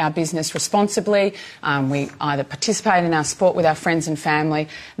about our business responsibly. We either participate in our sport with our friends and family.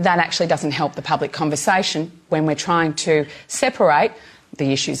 That actually doesn't help the public conversation when we're trying to separate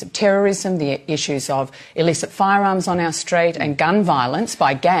the issues of terrorism, the issues of illicit firearms on our street and gun violence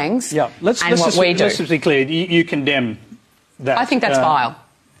by gangs, Let's just be clear, you condemn that. I think that's vile.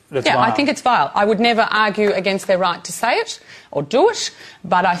 That's vile. I think it's vile. I would never argue against their right to say it or do it,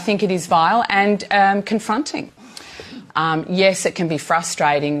 but I think it is vile and confronting. Yes, it can be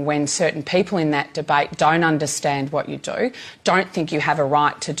frustrating when certain people in that debate don't understand what you do, don't think you have a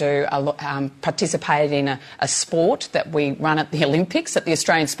right to do participate in a sport that we run at the Olympics, that the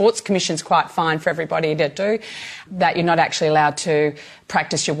Australian Sports Commission's quite fine for everybody to do, that you're not actually allowed to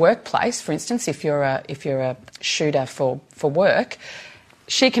practice your workplace, for instance, if you're a shooter for work.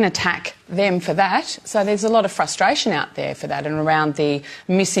 She can attack them for that. So there's a lot of frustration out there for that and around the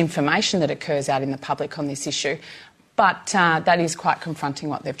misinformation that occurs out in the public on this issue. But that is quite confronting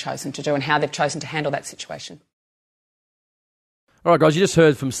what they've chosen to do and how they've chosen to handle that situation. All right, guys, you just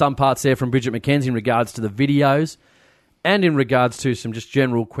heard from some parts there from Bridget McKenzie in regards to the videos and in regards to some just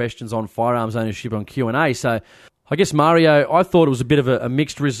general questions on firearms ownership on Q&A. So I guess, Mario, I thought it was a bit of a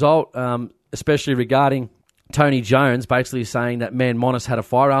mixed result, especially regarding Tony Jones basically saying that Man Monis had a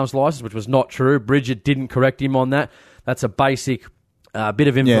firearms licence, which was not true. Bridget didn't correct him on that. That's a basic bit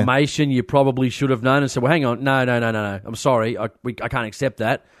of information you probably should have known, and said, well, hang on, no, I'm sorry, I can't accept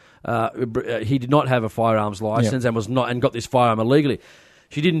that. He did not have a firearms licence and got this firearm illegally.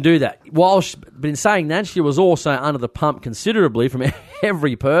 She didn't do that. But in saying that, she was also under the pump considerably from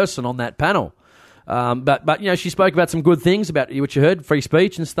every person on that panel. But you know, she spoke about some good things about what you heard, free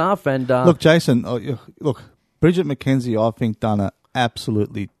speech and stuff. And look, Jason, Bridget McKenzie, I think, done an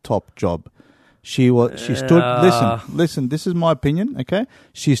absolutely top job. She stood. Listen. This is my opinion. Okay,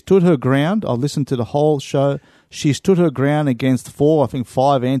 she stood her ground. I listened to the whole show. She stood her ground against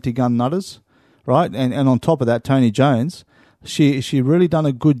 5 anti-gun nutters, right? And on top of that, Tony Jones. She really done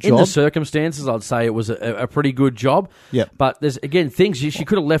a good job. In the circumstances, I'd say it was a pretty good job. Yeah. But there's again things she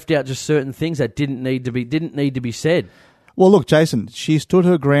could have left out, just certain things that didn't need to be said. Well, look, Jason, she stood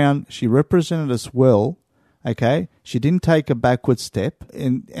her ground. She represented us well. Okay, she didn't take a backward step,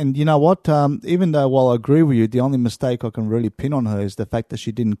 and you know what? Even though, while I agree with you, the only mistake I can really pin on her is the fact that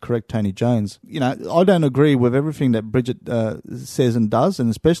she didn't correct Tony Jones. You know, I don't agree with everything that Bridget says and does, and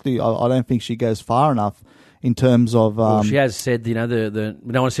especially I don't think she goes far enough in terms of. Well, she has said, you know, we don't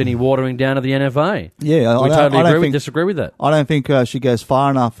want to see any watering down of the NFA. Yeah, we totally disagree with that. I don't think she goes far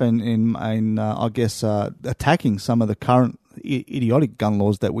enough in I guess attacking some of the current idiotic gun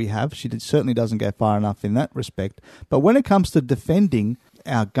laws that we have. She certainly doesn't go far enough in that respect. But when it comes to defending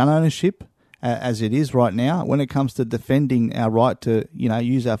our gun ownership as it is right now, when it comes to defending our right to, you know,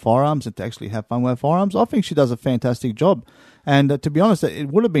 use our firearms and to actually have fun with our firearms, I think she does a fantastic job. And to be honest, it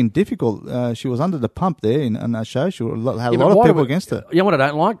would have been difficult. She was under the pump there in that show. She had a lot of people against her. You know what I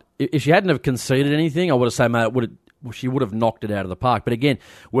don't like? If she hadn't have conceded anything, I would have said, mate, she would have knocked it out of the park. But again,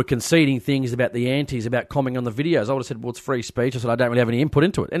 we're conceding things about the antis, about commenting on the videos. I would have said, well, it's free speech. I said, I don't really have any input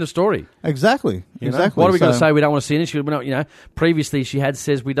into it. End of story. Exactly. Why are we going to say we don't want to see any? Previously she had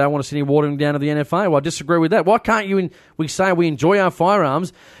says we don't want to see any watering down of the NFA. Well, I disagree with that. Why can't we say we enjoy our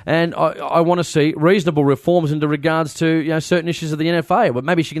firearms and I want to see reasonable reforms into regards to certain issues of the NFA? Well,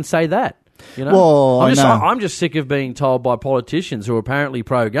 maybe she can say that. Well, I'm just sick of being told by politicians who are apparently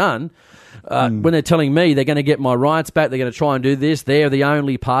pro-gun. When they're telling me they're going to get my rights back, they're going to try and do this, they're the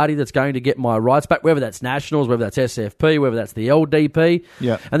only party that's going to get my rights back, whether that's Nationals, whether that's SFP, whether that's the LDP.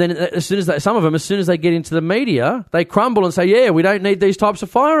 Yeah. And then as soon as they get into the media, they crumble and say, yeah, we don't need these types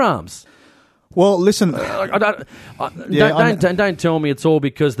of firearms. Well, listen, don't tell me it's all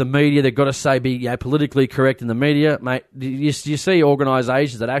because the media, they've got to say be politically correct in the media. Mate, you see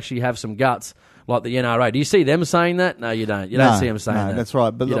organisations that actually have some guts, like the NRA. Do you see them saying that? No, you don't. You don't see them saying that. That's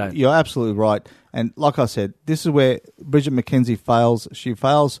right. But look, you're absolutely right. And like I said, this is where Bridget McKenzie fails. She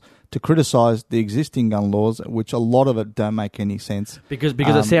fails to criticise the existing gun laws, which a lot of it don't make any sense. Because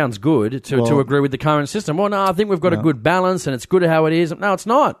it sounds good to agree with the current system. Well, no, I think we've got a good balance and it's good how it is. No, it's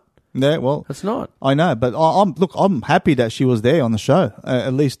not. Yeah, well, it's not. I know, but I'm happy that she was there on the show,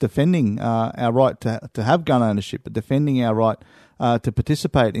 at least defending our right to have gun ownership, but defending our right to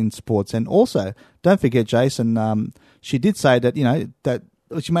participate in sports. And also, don't forget, Jason, she did say that, that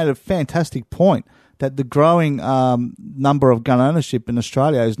she made a fantastic point that the growing number of gun ownership in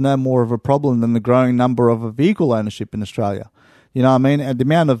Australia is no more of a problem than the growing number of vehicle ownership in Australia. You know what I mean? And the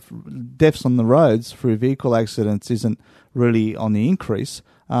amount of deaths on the roads through vehicle accidents isn't really on the increase.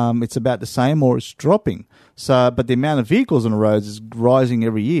 it's about the same or it's dropping. So, but the amount of vehicles on the roads is rising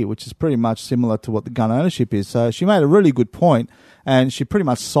every year, which is pretty much similar to what the gun ownership is. So she made a really good point, and she pretty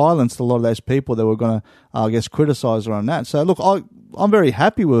much silenced a lot of those people that were going to, criticise her on that. So, look, I'm very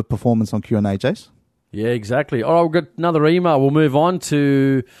happy with the performance on Q&A, Jace. Yeah, exactly. All right, we've got another email. We'll move on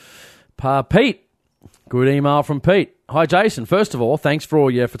to Pete. Good email from Pete. Hi, Jason. First of all, thanks for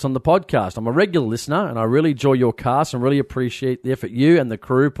all your efforts on the podcast. I'm a regular listener, and I really enjoy your cast and really appreciate the effort you and the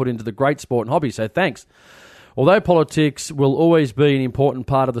crew put into the great sport and hobby, so thanks. Although politics will always be an important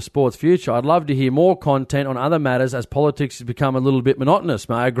part of the sport's future, I'd love to hear more content on other matters as politics has become a little bit monotonous.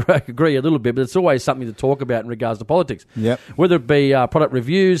 I agree a little bit, but it's always something to talk about in regards to politics. Yep. Whether it be product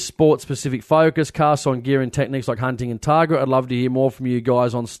reviews, sports-specific focus, casts on gear and techniques like hunting and target, I'd love to hear more from you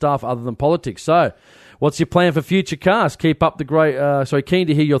guys on stuff other than politics. So, what's your plan for future casts? Keep up the great... keen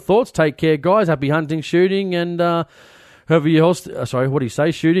to hear your thoughts. Take care, guys. Happy hunting, shooting, and... whoever you host,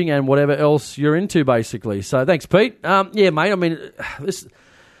 shooting and whatever else you're into, basically. So thanks, Pete. Yeah, mate. I mean,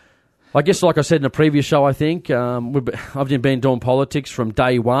 I guess, like I said in a previous show, I think I've been doing politics from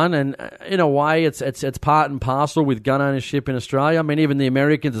day one, and in a way, it's part and parcel with gun ownership in Australia. I mean, even the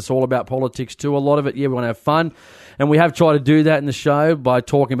Americans, it's all about politics too. A lot of it, yeah, we want to have fun, and we have tried to do that in the show by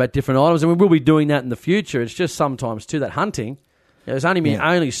talking about different items, and we will be doing that in the future. It's just sometimes too that hunting. There's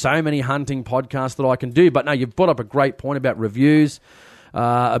only so many hunting podcasts that I can do. But no, you've brought up a great point about reviews,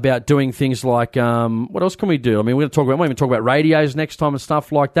 about doing things like, what else can we do? I mean, we might even talk about radios next time and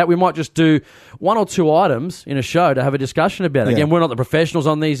stuff like that. We might just do one or two items in a show to have a discussion about it. Yeah. Again, we're not the professionals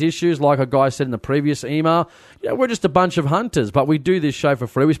on these issues. Like a guy said in the previous email, we're just a bunch of hunters, but we do this show for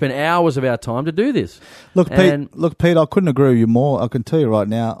free. We spend hours of our time to do this. Look, Pete, I couldn't agree with you more. I can tell you right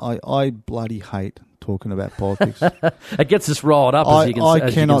now, I bloody hate talking about politics. It gets us riled up, as you can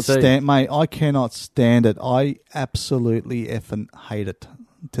see. I cannot stand it. I absolutely effing hate it,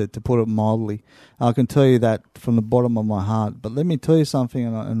 to put it mildly. I can tell you that from the bottom of my heart. But let me tell you something,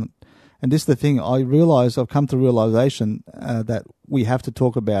 and this is the thing. I've come to realization that we have to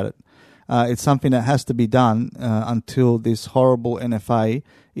talk about it. It's something that has to be done until this horrible NFA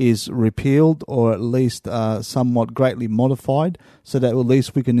is repealed, or at least somewhat greatly modified, so that at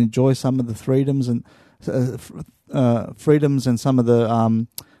least we can enjoy some of the freedoms and some of the,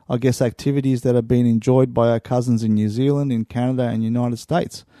 activities that are being enjoyed by our cousins in New Zealand, in Canada, and United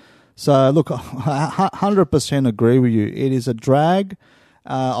States. So, look, I 100% agree with you. It is a drag.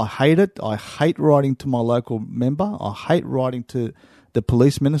 I hate it. I hate writing to my local member. I hate writing to the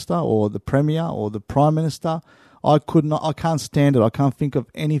police minister or the premier or the prime minister. I can't stand it. I can't think of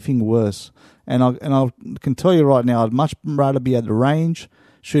anything worse. And I can tell you right now, I'd much rather be at the range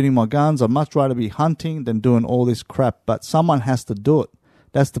shooting my guns. I'd much rather be hunting than doing all this crap. But someone has to do it.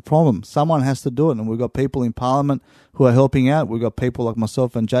 That's the problem. Someone has to do it. And we've got people in Parliament who are helping out. We've got people like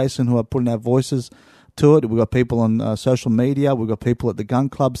myself and Jason who are putting our voices to it. We've got people on social media. We've got people at the gun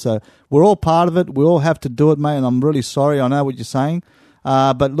club. So we're all part of it. We all have to do it, mate. And I'm really sorry. I know what you're saying.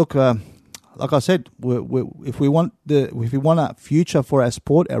 But look, like I said, if we want a future for our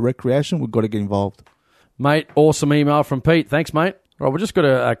sport, our recreation, we've got to get involved. Mate, awesome email from Pete. Thanks, mate. All right, we've just got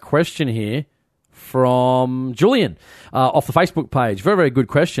a question here from Julian off the Facebook page. Very, very good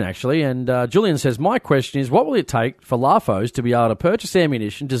question, actually. And Julian says, my question is, what will it take for LAFOs to be able to purchase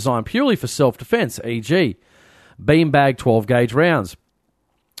ammunition designed purely for self-defense, e.g. beanbag 12-gauge rounds?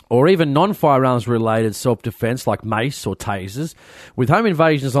 Or even non-firearms related self-defense like mace or tasers. With home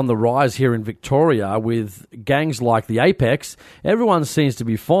invasions on the rise here in Victoria with gangs like the Apex, everyone seems to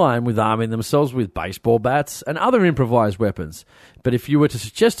be fine with arming themselves with baseball bats and other improvised weapons. But if you were to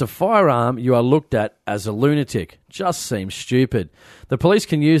suggest a firearm, you are looked at as a lunatic. Just seems stupid. The police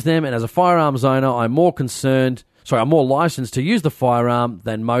can use them, and as a firearms owner, I'm more licensed to use the firearm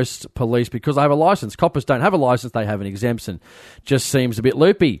than most police because I have a license. Coppers don't have a license, they have an exemption. Just seems a bit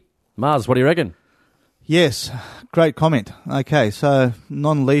loopy. Mars, what do you reckon? Yes, great comment. Okay, so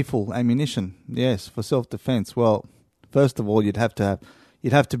non-lethal ammunition, yes, for self-defense. Well, first of all, you'd have to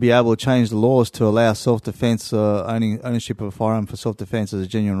be able to change the laws to allow self-defense, ownership of a firearm for self-defense as a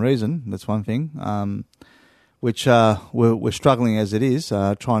genuine reason. That's one thing. Which we're struggling as it is,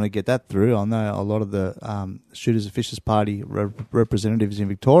 trying to get that through. I know a lot of the Shooters and Fishers Party representatives in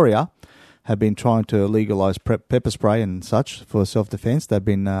Victoria have been trying to legalise pepper spray and such for self-defence. They've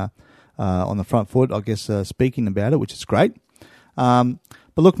been on the front foot, I guess, speaking about it, which is great. But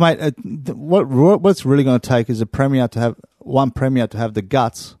look, mate, what's really going to take is one premier to have the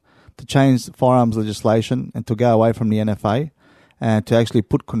guts to change firearms legislation and to go away from the NFA, and to actually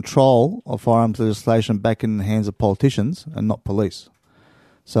put control of firearms legislation back in the hands of politicians and not police.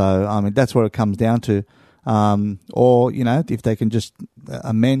 So, I mean, that's what it comes down to. or if they can just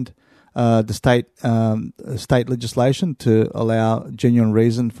amend the state legislation to allow genuine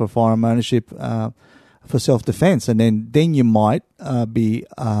reason for firearm ownership for self-defense, and then you might be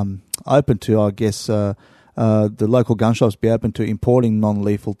open to, I guess, the local gun shops be open to importing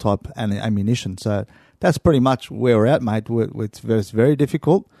non-lethal type ammunition. So that's pretty much where we're at, mate. It's very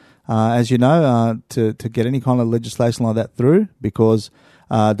difficult, as you know, to get any kind of legislation like that through, because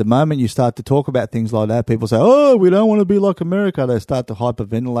the moment you start to talk about things like that, people say, oh, we don't want to be like America. They start to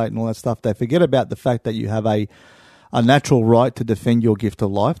hyperventilate and all that stuff. They forget about the fact that you have a natural right to defend your gift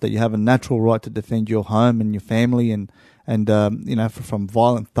of life, that you have a natural right to defend your home and your family and from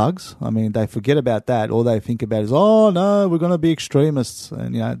violent thugs. I mean, they forget about that. All they think about is, oh, no, we're going to be extremists.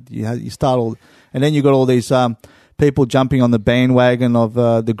 And, you start all... And then you got all these people jumping on the bandwagon of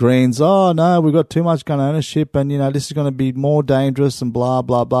the Greens. Oh, no, we've got too much gun ownership and, this is going to be more dangerous and blah,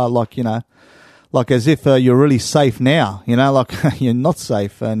 blah, blah. Like as if you're really safe now, like you're not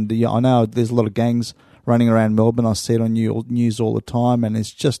safe. And I know there's a lot of gangs running around Melbourne. I see it on news all the time, and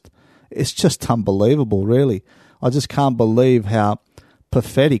it's just unbelievable, really. I just can't believe how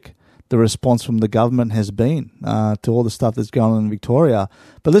pathetic the response from the government has been to all the stuff that's going on in Victoria.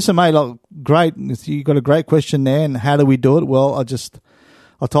 But listen, mate, great. You got a great question there, and how do we do it? Well, I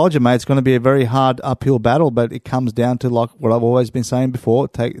told you, mate, it's going to be a very hard uphill battle, but it comes down to like what I've always been saying before.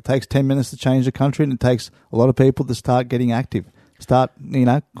 It takes 10 minutes to change the country, and it takes a lot of people to start getting active. Start,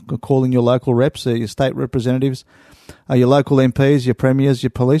 calling your local reps, your state representatives, your local MPs, your premiers, your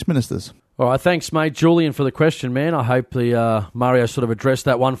police ministers. All right, thanks, mate. Julian, for the question, man. I hope Mario sort of addressed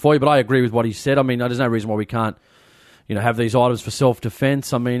that one for you, but I agree with what he said. I mean, there's no reason why we can't, have these items for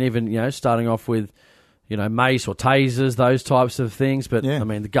self-defense. I mean, even, starting off with, mace or tasers, those types of things. But, yeah. I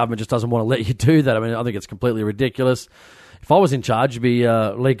mean, the government just doesn't want to let you do that. I mean, I think it's completely ridiculous. If I was in charge, it'd be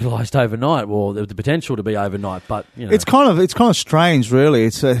legalised overnight, or the potential to be overnight. But it's kind of strange, really.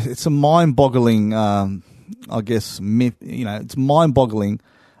 It's a mind-boggling, I guess, myth. It's mind-boggling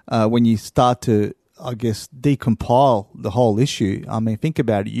when you start to, I guess, decompile the whole issue. I mean, think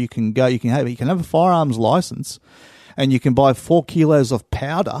about it. You can have a firearms license, and you can buy 4 kilos of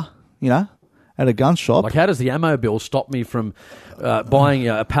powder, at a gun shop. Like, how does the ammo bill stop me from buying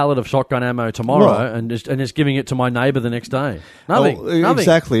a pallet of shotgun ammo tomorrow and just giving it to my neighbour the next day? Nothing.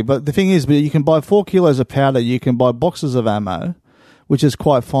 Exactly. But the thing is, you can buy 4 kilos of powder. You can buy boxes of ammo, which is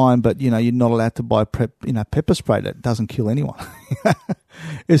quite fine. But you're not allowed to buy pepper spray that doesn't kill anyone.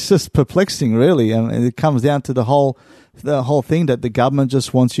 It's just perplexing, really, and it comes down to the whole thing that the government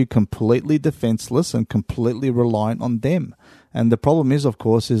just wants you completely defenceless and completely reliant on them. And the problem is, of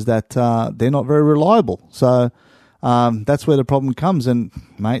course, is that they're not very reliable. So that's where the problem comes. And,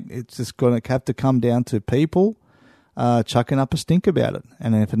 mate, it's just going to have to come down to people chucking up a stink about it.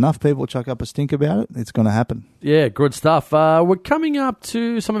 And if enough people chuck up a stink about it, it's going to happen. Yeah, good stuff. We're coming up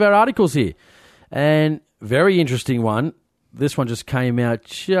to some of our articles here. And very interesting one. This one just came out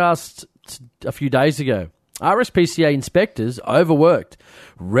just a few days ago. RSPCA inspectors overworked.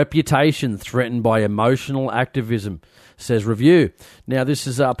 Reputation threatened by emotional activism, says review. Now, this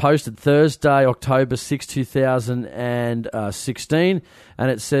is posted Thursday, October 6, 2016,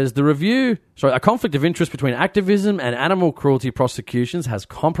 and it says a conflict of interest between activism and animal cruelty prosecutions has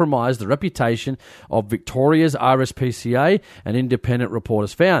compromised the reputation of Victoria's RSPCA, an independent report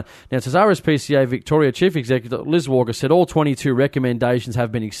has found. Now, it says RSPCA Victoria Chief Executive Liz Walker said all 22 recommendations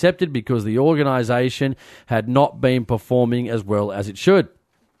have been accepted because the organisation had not been performing as well as it should.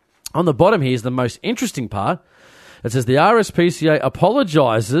 On the bottom here is the most interesting part. It says the RSPCA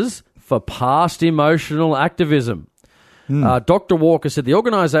apologises for past emotional activism. Dr. Walker said the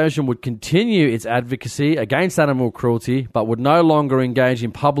organisation would continue its advocacy against animal cruelty but would no longer engage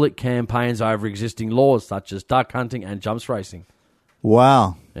in public campaigns over existing laws such as duck hunting and jumps racing.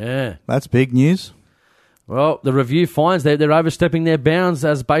 Wow. Yeah. That's big news. Well, the review finds they're overstepping their bounds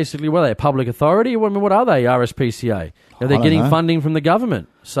as basically, they're a public authority? I mean, what are they, RSPCA? They're getting funding from the government.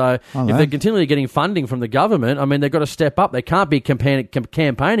 So if they're continually getting funding from the government, I mean, they've got to step up. They can't be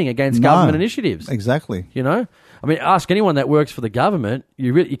campaigning against government initiatives. Exactly. I mean, ask anyone that works for the government.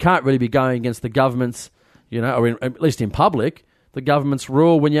 You can't really be going against the government's, or at least in public, the government's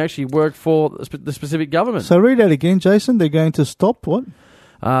rule when you actually work for the specific government. So read that again, Jason. They're going to stop what?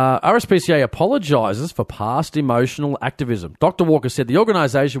 RSPCA apologises for past emotional activism. Dr. Walker said the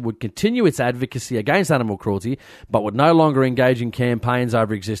organisation would continue its advocacy against animal cruelty, but would no longer engage in campaigns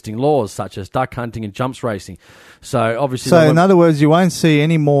over existing laws, such as duck hunting and jumps racing. So, obviously... So, in other words, you won't see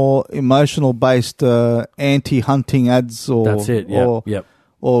any more emotional-based anti-hunting ads or... That's it, yep.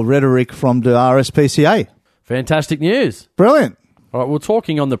 Or rhetoric from the RSPCA. Fantastic news. Brilliant. All right, we were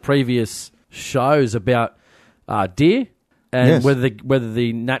talking on the previous shows about deer and Yes. whether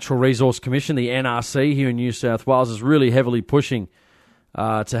the Natural Resource Commission, the NRC here in New South Wales, is really heavily pushing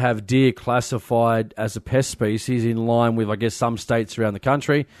to have deer classified as a pest species in line with, I guess, some states around the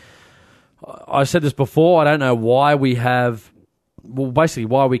country. I said this before, I don't know why we can't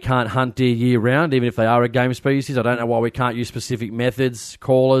hunt deer year-round, even if they are a game species. I don't know why we can't use specific methods,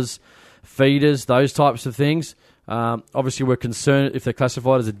 callers, feeders, those types of things. Obviously, we're concerned if they're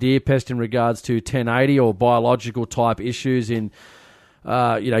classified as a deer pest in regards to 1080 or biological type issues in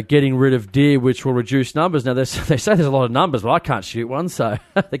getting rid of deer, which will reduce numbers. Now, they say there's a lot of numbers, but I can't shoot one, so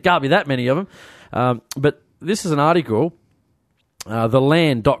there can't be that many of them. But this is an article,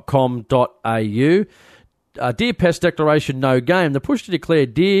 theland.com.au. Deer pest declaration no game. The push to declare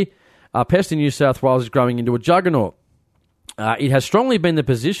deer pest in New South Wales is growing into a juggernaut. It has strongly been the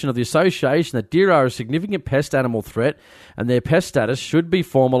position of the association that deer are a significant pest animal threat and their pest status should be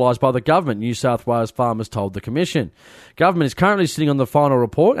formalised by the government, New South Wales farmers told the Commission. Government is currently sitting on the final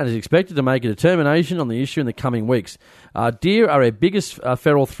report and is expected to make a determination on the issue in the coming weeks. Deer are our biggest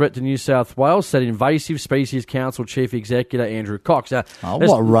feral threat to New South Wales, said Invasive Species Council Chief Executive Andrew Cox. Now,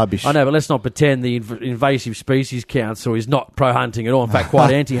 what rubbish. I know, but let's not pretend the Invasive Species Council is not pro-hunting at all. In fact,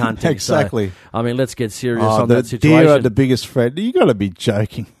 quite anti-hunting. Exactly. So, I mean, let's get serious on that situation. Deer are the biggest threat. You got to be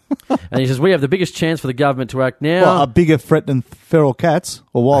joking. And he says, we have the biggest chance for the government to act now. Well, a bigger threat than feral cats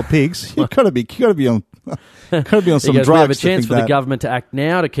or wild pigs. You got to be on some drugs. We have a chance for the government to act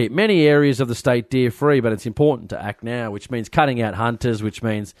now to keep many areas of the state deer free, but it's important to act now, which means cutting out hunters, which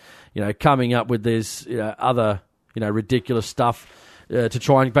means coming up with this other ridiculous stuff to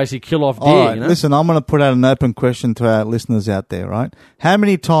try and basically kill off deer. All right, listen, I'm going to put out an open question to our listeners out there, right? How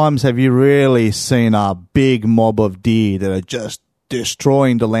many times have you really seen a big mob of deer that are just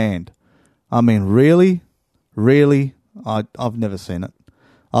destroying the land? I mean, really? I've never seen it.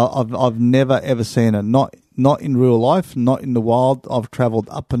 I've never ever seen it. Not in real life, not in the wild. I've travelled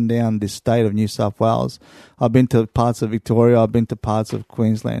up and down this state of New South Wales. I've been to parts of Victoria. I've been to parts of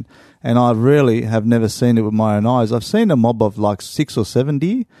Queensland, and I really have never seen it with my own eyes. I've seen a mob of like 6 or 7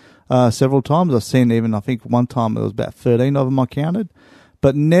 deer several times. I've seen I think one time it was about 13 of them I counted,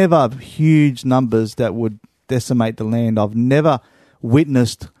 but never huge numbers that would decimate the land. I've never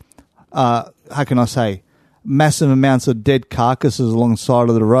witnessed, massive amounts of dead carcasses along the side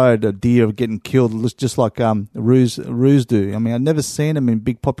of the road, a deer getting killed, just like roos do. I mean, I've never seen them in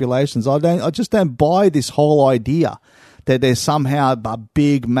big populations. I just don't buy this whole idea that there's somehow a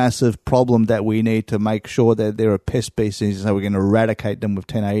big, massive problem that we need to make sure that they're a pest species, so we're going to eradicate them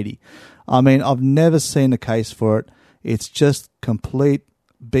with 1080. I mean, I've never seen a case for it. It's just complete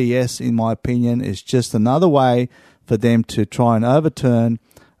BS, in my opinion. It's just another way for them to try and overturn.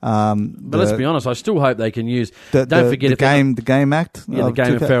 But let's be honest, I still hope they can use. Don't forget the Game Act. Yeah, the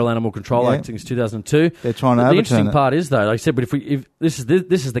Game and Feral Animal Control Act since 2002. They're trying to overturn it. The interesting part is, though, like I said, but if this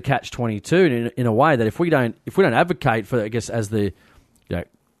is the catch-22 in a way that if we don't advocate for, I guess, as the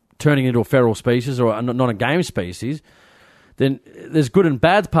turning into a feral species or not a game species, then there's good and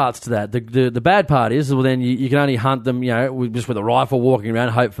bad parts to that. The bad part is, well, then you can only hunt them, just with a rifle walking around,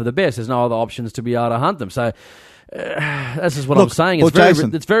 hope for the best. There's no other options to be able to hunt them. So. This is what I'm saying.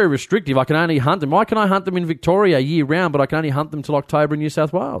 It's very restrictive. I can only hunt them. Why can I hunt them in Victoria year round, but I can only hunt them till October in New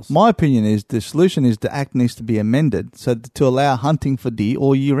South Wales? My opinion is the solution is the Act needs to be amended to allow hunting for deer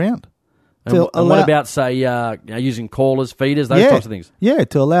all year round. And what about, say, using callers, feeders, those types of things? Yeah,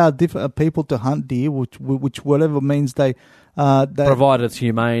 to allow different people to hunt deer, which whatever means they provided it's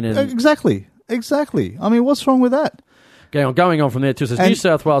humane. And Exactly. I mean, what's wrong with that? Going on from there too, says New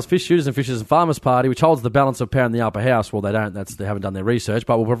South Wales Fish Shooters and Fishers and Farmers Party, which holds the balance of power in the upper house. Well, they don't. They haven't done their research,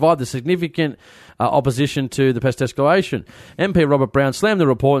 but will provide the significant opposition to the pest escalation. MP Robert Brown slammed the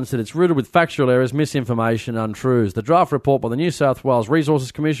report and said it's rooted with factual errors, misinformation, untruths. The draft report by the New South Wales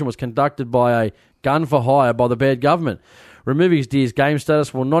Resources Commission was conducted by a gun for hire by the Baird government. Removing deer's game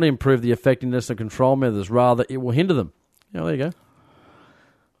status will not improve the effectiveness of control methods. Rather, it will hinder them. There you go.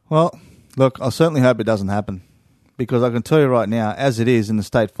 Well, look, I certainly hope it doesn't happen. Because I can tell you right now, as it is in the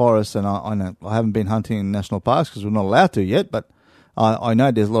state forests, and I know I haven't been hunting in national parks because we're not allowed to yet, but I know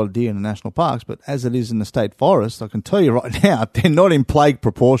there's a lot of deer in the national parks, but as it is in the state forest, I can tell you right now, they're not in plague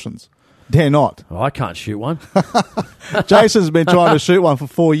proportions. They're not. Oh, I can't shoot one. Jason's been trying to shoot one for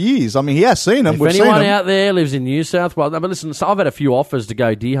 4 years. I mean, he has seen them. If anyone out there lives in New South Wales, but listen, so I've had a few offers to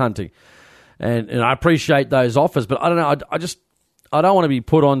go deer hunting, and I appreciate those offers, but I don't know, I don't want to be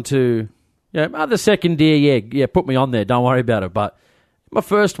put onto... the second deer, put me on there. Don't worry about it. But my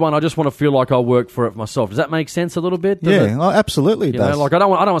first one, I just want to feel like I work for it myself. Does that make sense a little bit? Absolutely it does. I don't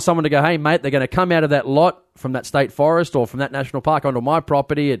want someone to go, hey, mate, they're going to come out of that lot from that state forest or from that national park onto my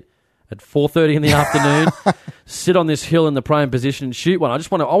property at at 4:30 in the afternoon, sit on this hill in the prone position and shoot one. I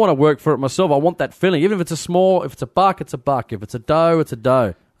want to work for it myself. I want that feeling. Even if it's if it's a buck, it's a buck. If it's a doe, it's a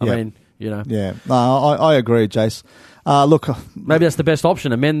doe. I mean, Yeah, no, I agree, Jace. Look, maybe that's the best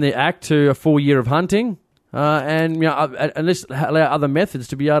option. Amend the Act to a full year of hunting. And let's allow other methods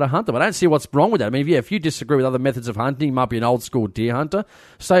to be able to hunt them. I don't see what's wrong with that. I mean, if you disagree with other methods of hunting, you might be an old school deer hunter.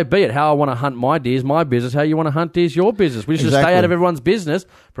 So be it. How I want to hunt my deer is my business. How you want to hunt deer is your business. We should stay out of everyone's business,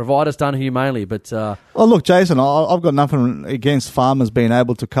 provided it's done humanely. But look, Jason, I've got nothing against farmers being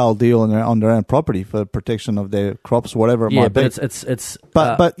able to cull deer on their own property for protection of their crops, whatever it might be.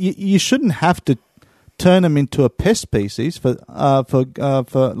 But you shouldn't have to turn them into a pest species for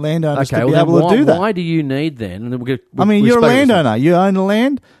landowners to be able to do that. Why do you need then? You're a landowner. You own the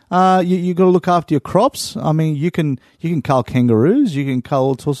land. You got to look after your crops. I mean, you can cull kangaroos. You can cull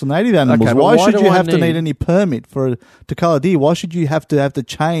all sorts of native animals. Okay, why should you have to need any permit to cull a deer? Why should you have to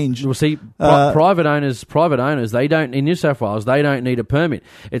change? Well, see, private owners, they don't in New South Wales. They don't need a permit.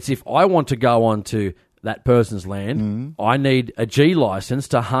 It's if I want to go on to that person's land, I need a G license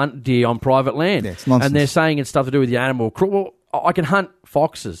to hunt deer on private land. Yeah, it's nonsense. And they're saying it's stuff to do with the animal. Well, I can hunt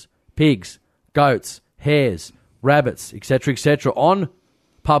foxes, pigs, goats, hares, rabbits, etc., on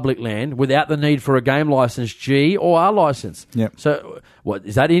public land without the need for a game license, G or R license. Yep. So, what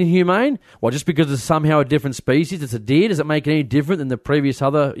is that inhumane? Well, just because it's somehow a different species, it's a deer, does it make it any different than the previous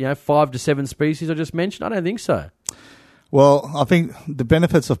other 5 to 7 species I just mentioned? I don't think so. Well, I think the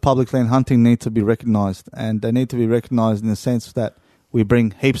benefits of public land hunting need to be recognised, and they need to be recognised in the sense that we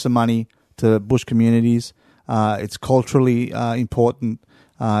bring heaps of money to bush communities. It's culturally important.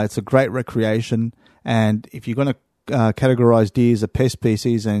 It's a great recreation, and if you're going to categorise deer as a pest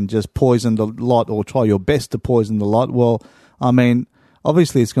species and just poison the lot or try your best to poison the lot, well, I mean,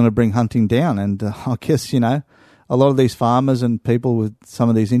 obviously it's going to bring hunting down, and I guess, a lot of these farmers and people with some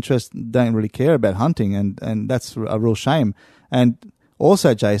of these interests don't really care about hunting, and that's a real shame. And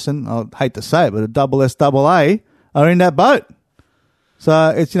also, Jason, I hate to say it, but a SSAA are in that boat. So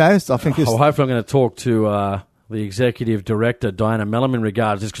it's, I think it's... Well, hopefully I'm going to talk to the executive director, Diana Mellum, in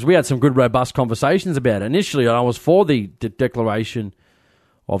regards to this, because we had some good, robust conversations about it. Initially, I was for the declaration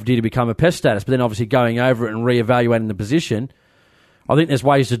of deer to become a pest status, but then obviously going over it and reevaluating the position, I think there's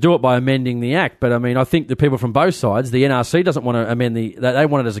ways to do it by amending the Act. But, I mean, I think the people from both sides, the NRC doesn't want to amend they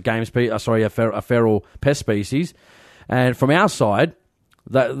want it as a feral pest species. And from our side,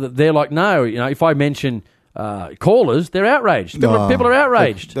 they're like, no, if I mention callers, they're outraged. People are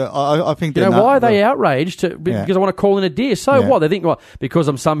outraged. I think why are they outraged? Because I want to call in a deer. So what? They think, because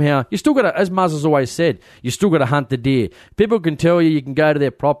I'm somehow... You still got to, as Muzz has always said, you still got to hunt the deer. People can tell you can go to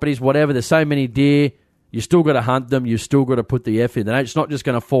their properties, whatever, there's so many deer... You still got to hunt them. You still got to put the F in. It's not just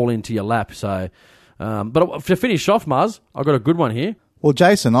going to fall into your lap. So, but to finish off, Muzz, I've got a good one here. Well,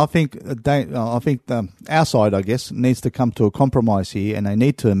 Jason, I think our side, I guess, needs to come to a compromise here, and they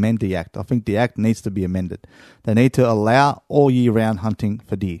need to amend the Act. I think the Act needs to be amended. They need to allow all year round hunting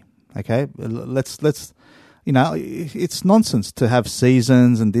for deer. Okay, let's it's nonsense to have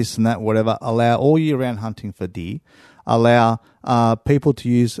seasons and this and that, whatever. Allow all year round hunting for deer. Allow people to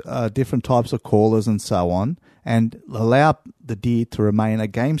use different types of callers and so on, and allow the deer to remain a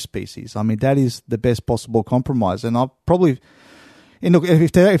game species. I mean, that is the best possible compromise. And I'll probably,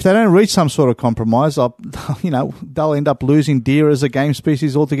 if they don't reach some sort of compromise, they'll end up losing deer as a game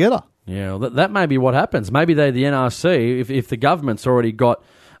species altogether. Yeah, well, that may be what happens. Maybe the NRC, if the government's already got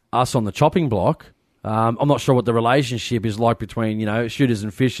us on the chopping block. I'm not sure what the relationship is like between, shooters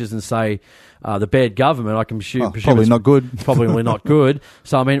and fishers and, say, the bed government. I can presume probably not good. Probably not good.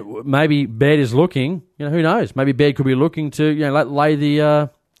 So, I mean, maybe Bed is looking, who knows? Maybe Bed could be looking to, lay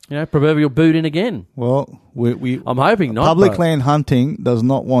the, proverbial boot in again. Well, I'm hoping not. Public land hunting does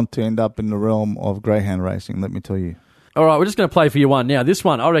not want to end up in the realm of greyhound racing, let me tell you. All right, we're just going to play for you one now. This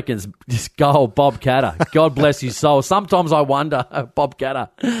one, I reckon, is just goal, Bob Catter. God bless his soul. Sometimes I wonder, Bob Catter,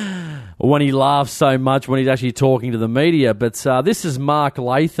 when he laughs so much when he's actually talking to the media. But this is Mark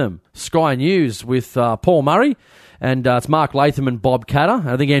Latham, Sky News, with Paul Murray. And it's Mark Latham and Bob Catter.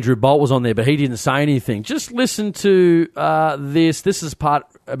 I think Andrew Bolt was on there, but he didn't say anything. Just listen to this. This is part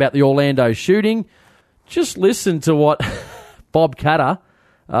about the Orlando shooting. Just listen to what Bob Catter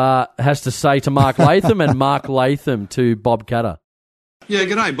has to say to Mark Latham and Mark Latham to Bob Catter. Yeah,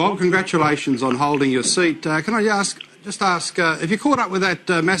 g'day, Bob. Congratulations on holding your seat. Can I ask, have you caught up with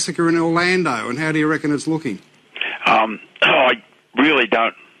that massacre in Orlando, and how do you reckon it's looking? I really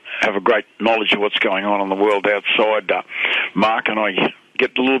don't have a great knowledge of what's going on in the world outside, Mark, and I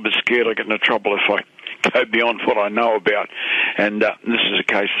get a little bit scared I get into trouble if I go beyond what I know about, and this is a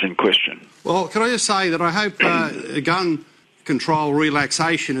case in question. Well, can I just say that I hope gun control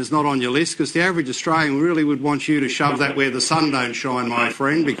relaxation is not on your list, because the average Australian really would want you to shove that where the sun don't shine, my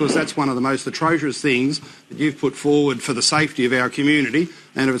friend, because that's one of the most atrocious things that you've put forward for the safety of our community.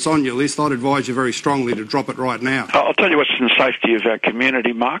 And if it's on your list, I'd advise you very strongly to drop it right now. I'll tell you what's in the safety of our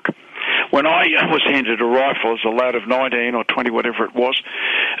community, Mark. When I was handed a rifle as a lad of 19 or 20, whatever it was,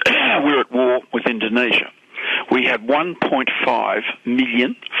 we were at war with Indonesia. We had 1.5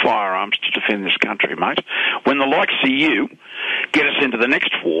 million firearms to defend this country, mate. When the likes of you get us into the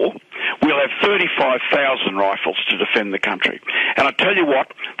next war, we'll have 35,000 rifles to defend the country. And I tell you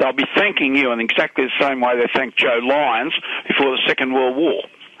what, they'll be thanking you in exactly the same way they thanked Joe Lyons before the Second World War.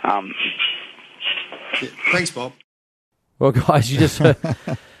 Thanks, Bob. Well, guys, you just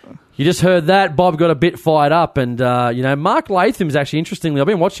heard that. Bob got a bit fired up. And, Mark Latham's actually, interestingly, I've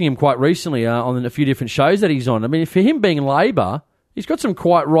been watching him quite recently on a few different shows that he's on. I mean, for him being Labor, he's got some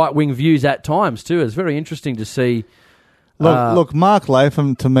quite right-wing views at times, too. It's very interesting to see. Look, Mark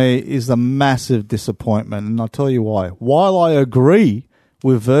Latham, to me, is a massive disappointment, and I'll tell you why. While I agree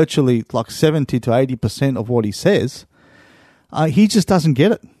with virtually like 70 to 80% of what he says, he just doesn't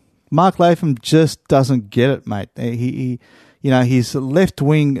get it. Mark Latham just doesn't get it, mate. He's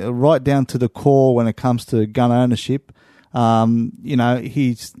left-wing right down to the core when it comes to gun ownership.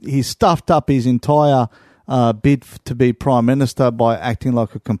 He's stuffed up his entire bid to be Prime Minister by acting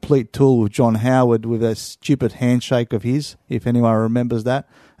like a complete tool with John Howard with that stupid handshake of his, if anyone remembers that.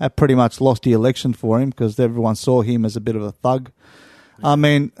 That pretty much lost the election for him because everyone saw him as a bit of a thug. I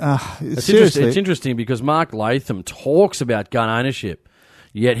mean, seriously. It's interesting because Mark Latham talks about gun ownership,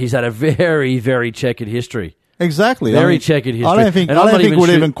 yet he's had a very, very checkered history. Exactly. Very checkered history. I don't think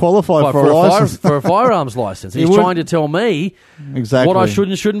would even qualify for a license. For a firearms license. He's trying to tell me exactly what I should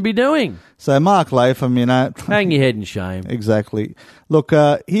and shouldn't be doing. So Mark Latham, hang your head in shame. Exactly. Look,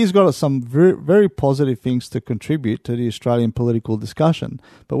 he's got some very, very positive things to contribute to the Australian political discussion.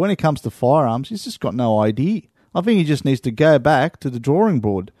 But when it comes to firearms, he's just got no idea. I think he just needs to go back to the drawing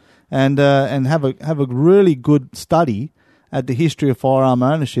board and have a really good study at the history of firearm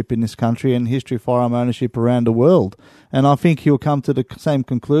ownership in this country and history of firearm ownership around the world. And I think he'll come to the same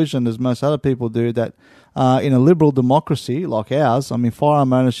conclusion as most other people do, that in a liberal democracy like ours, I mean,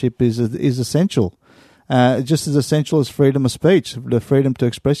 firearm ownership is essential. Just as essential as freedom of speech, the freedom to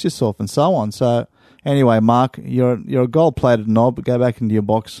express yourself and so on. So anyway, Mark, you're a gold-plated knob. Go back into your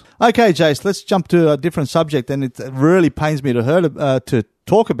box. Okay, Jace, let's jump to a different subject. And it really pains me to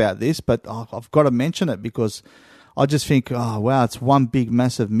talk about this, but I've got to mention it because I just think, it's one big,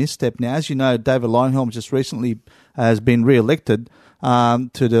 massive misstep. Now, as you know, David Leyonhjelm just recently has been re-elected to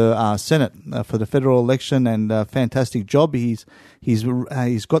the Senate for the federal election, and fantastic job. He's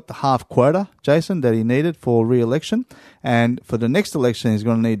got the half quota, Jason, that he needed for re-election, and for the next election, he's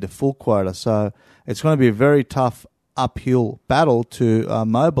going to need the full quota. So it's going to be a very tough uphill battle to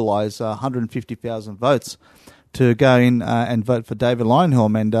mobilise 150,000 votes to go in and vote for David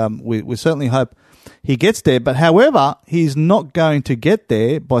Leyonhjelm, and we certainly hope he gets there. But however, he's not going to get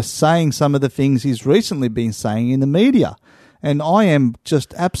there by saying some of the things he's recently been saying in the media. And I am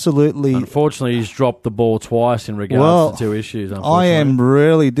just absolutely... Unfortunately, he's dropped the ball twice in regards to two issues, I am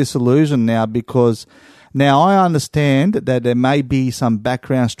really disillusioned now because now I understand that there may be some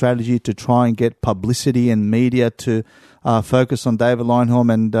background strategy to try and get publicity and media to focus on David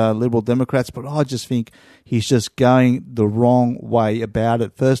Leyonhjelm and Liberal Democrats, but I just think he's just going the wrong way about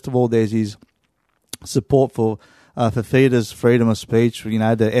it. First of all, there's his support for Fafita's freedom of speech, the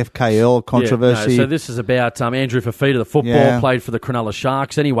FKL controversy. So this is about Andrew Fafita, the football, played for the Cronulla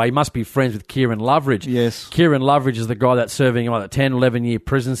Sharks. Anyway, he must be friends with Kieran Loveridge. Yes. Kieran Loveridge is the guy that's serving a 10, 11-year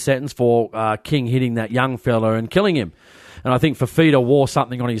prison sentence for King hitting that young fella and killing him. And I think Fafita wore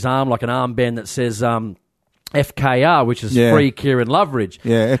something on his arm, like an armband that says FKR, which is Free Kieran Loveridge.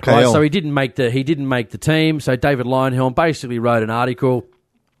 Yeah, FKL. Right, so he didn't make the team. So David Leyonhjelm basically wrote an article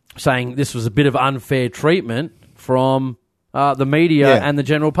saying this was a bit of unfair treatment from the media and the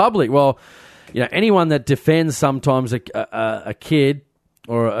general public. Well, anyone that defends sometimes a kid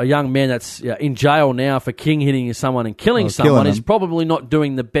or a young man that's in jail now for king hitting someone and killing someone is probably not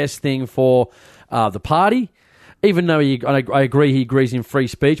doing the best thing for the party. Even though I agree he agrees in free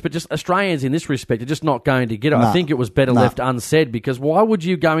speech, but just Australians in this respect are just not going to get it. I think it was better left unsaid, because why would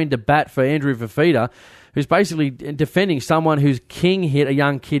you go into bat for Andrew Fafita, who's basically defending someone whose king hit a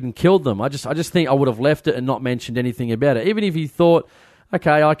young kid and killed them? I just think I would have left it and not mentioned anything about it. Even if he thought,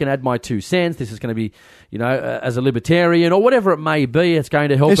 okay, I can add my 2 cents. This is going to be, as a libertarian or whatever it may be, it's going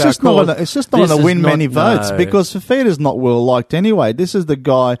to help it's our just cause. It's just not going to win many votes because Fifita's not well liked anyway. This is the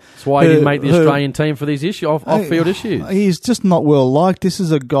guy. That's why he didn't make the Australian team for these off-field issues. He's just not well liked. This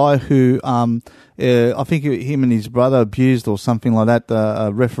is a guy who, I think him and his brother abused or something like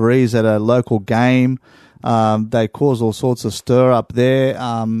that, referees at a local game. They cause all sorts of stir up there,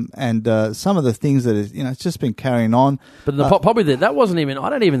 and some of the things that it's just been carrying on. But probably that wasn't even. I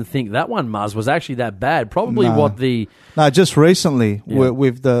don't even think that one, Muzz, was actually that bad. Probably just recently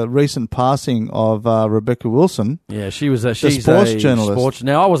with the recent passing of Rebecca Wilson. Yeah, she's a sports journalist.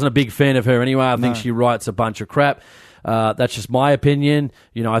 Now, I wasn't a big fan of her anyway. I think she writes a bunch of crap. That's just my opinion.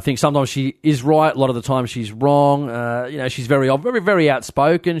 I think sometimes she is right. A lot of the time she's wrong. She's very, very, very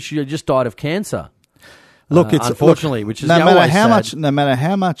outspoken. She just died of cancer. Look, it's unfortunately, which is no matter how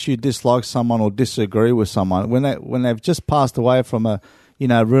sad. much you dislike someone or disagree with someone, when they've just passed away from a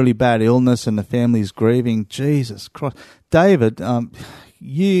really bad illness and the family's grieving, Jesus Christ, David,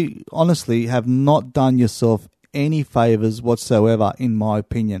 you honestly have not done yourself any favours whatsoever, in my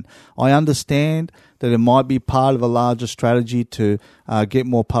opinion. I understand that it might be part of a larger strategy to get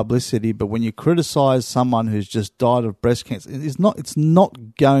more publicity, but when you criticise someone who's just died of breast cancer, it's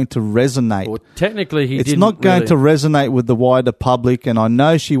not going to resonate. Well, technically, it's not going to resonate with the wider public, and I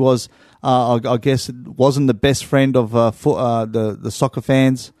know she was, I guess, wasn't the best friend of the soccer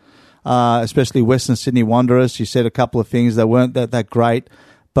fans, especially Western Sydney Wanderers. She said a couple of things that weren't that great.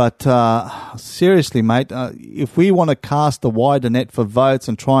 But seriously, mate, if we want to cast the wider net for votes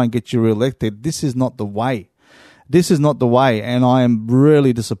and try and get you re-elected, this is not the way. This is not the way, and I am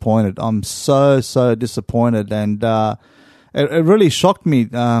really disappointed. I'm so disappointed, and it really shocked me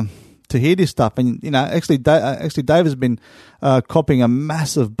to hear this stuff. And actually, Dave has been copying a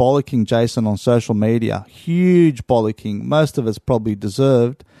massive bollocking, Jason, on social media. Huge bollocking. Most of it's probably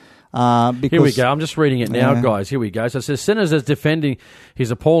deserved. Here we go. I'm just reading it now, guys. Here we go. So it says, Sinners is defending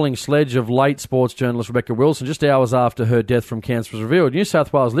his appalling sledge of late sports journalist Rebecca Wilson just hours after her death from cancer was revealed. New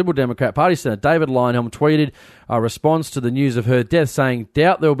South Wales Liberal Democrat Party Senator David Leyonhjelm tweeted a response to the news of her death, saying,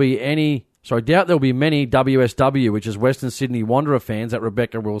 doubt there'll be many WSW, which is Western Sydney Wanderer fans at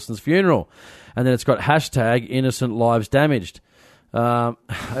Rebecca Wilson's funeral. And then it's got hashtag innocent lives damaged. I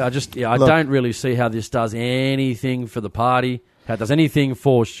don't really see how this does anything for the party. How it does anything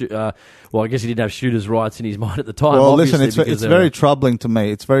for, I guess he didn't have shooters' rights in his mind at the time. Well, listen, it's very troubling to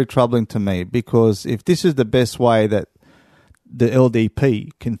me. It's very troubling to me because if this is the best way that the LDP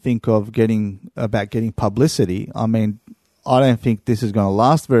can think of getting publicity, I mean, I don't think this is going to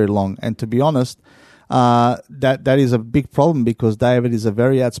last very long. And to be honest, that is a big problem because David is a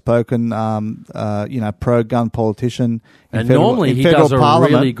very outspoken, pro-gun politician. And normally he does a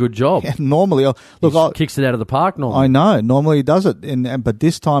really good job. Yeah, normally, he kicks it out of the park. Normally, I know. Normally he does it, but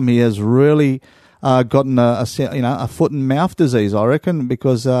this time he has really gotten a foot and mouth disease, I reckon,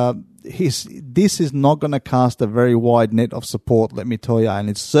 because this is not going to cast a very wide net of support. Let me tell you, and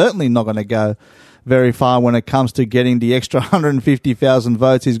it's certainly not going to go very far when it comes to getting the extra 150,000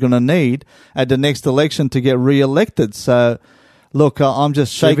 votes he's going to need at the next election to get re-elected. So, look, I'm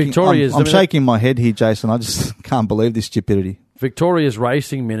just shaking. I'm shaking my head here, Jason. I just can't believe this stupidity. Victoria's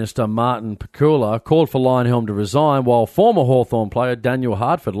Racing Minister Martin Pakula called for Leyonhjelm to resign, while former Hawthorn player Daniel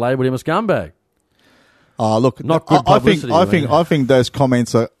Hartford labelled him a scumbag. Look, not good publicity. I think those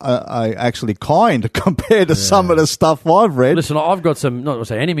comments are actually kind compared to some of the stuff I've read. Listen, I've got some, not to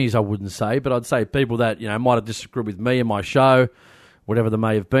say enemies, I wouldn't say, but I'd say people that might have disagreed with me and my show, whatever they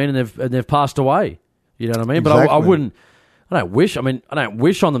may have been, and they've passed away. You know what I mean? Exactly. But I don't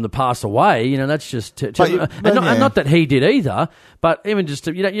wish on them to pass away. That's just and not that he did either. But even just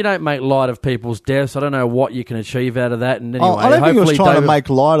you don't make light of people's deaths. I don't know what you can achieve out of that. And anyway, I don't think he was trying to make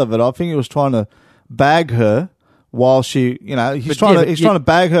light of it. I think he was trying to bag her while she, he's trying to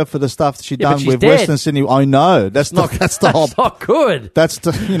bag her for the stuff that she done with dead. Western Sydney. I know that's the whole. That's not good. That's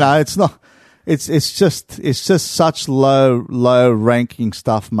it's not. It's just such low ranking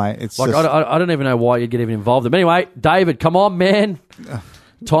stuff, mate. It's like I don't even know why you'd get even involved. But anyway, David, come on, man.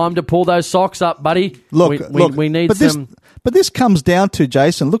 Time to pull those socks up, buddy. Look, we need some. But this comes down to,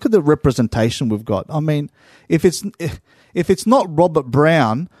 Jason, look at the representation we've got. I mean, if it's not Robert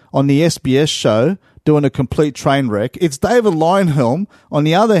Brown on the SBS show doing a complete train wreck, it's David Leyonhjelm, on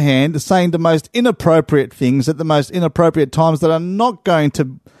the other hand, saying the most inappropriate things at the most inappropriate times that are not going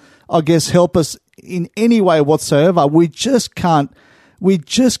to, I guess, help us in any way whatsoever. We just can't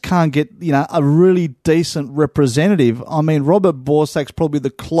get, a really decent representative. I mean, Robert Borsak's probably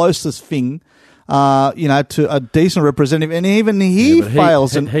the closest thing to a decent representative, and even he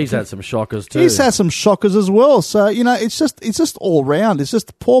fails. And he's had some shockers too. He's had some shockers as well. So it's just all round. It's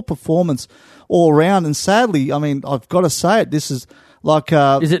just poor performance all round. And sadly, I mean, I've got to say it. This is like.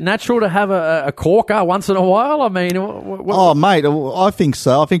 Is it natural to have a corker once in a while? I mean, oh mate, I think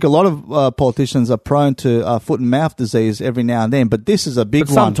so. I think a lot of politicians are prone to foot and mouth disease every now and then, but this is a big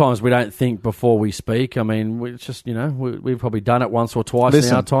one. Sometimes we don't think before we speak. I mean, it's just we've probably done it once or twice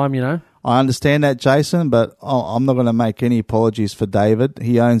in our time. I understand that, Jason, but I'm not going to make any apologies for David.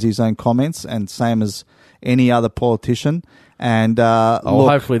 He owns his own comments, and same as any other politician. And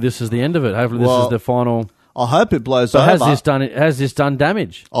hopefully this is the end of it. Hopefully this is the final. I hope it blows over. Has this done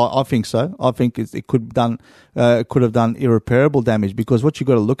damage? I think so. I think it could have done irreparable damage, because what you've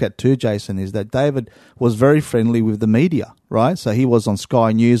got to look at too, Jason, is that David was very friendly with the media, right? So he was on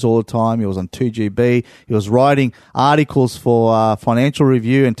Sky News all the time. He was on 2GB. He was writing articles for Financial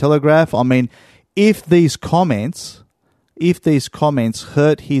Review and Telegraph. I mean, if these comments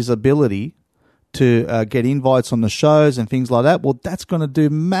hurt his ability to get invites on the shows and things like that, well, that's going to do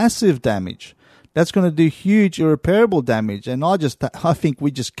massive damage. That's going to do huge, irreparable damage. And I think we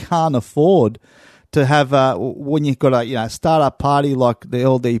just can't afford to have, when you've got a start-up party like the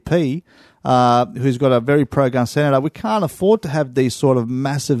LDP, who's got a very pro-gun senator, we can't afford to have these sort of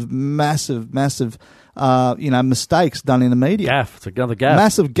massive mistakes done in the media. Gaff. It's another gaff.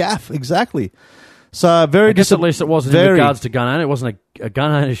 Massive gaff, exactly. So at least it wasn't in regards to gun ownership. It wasn't a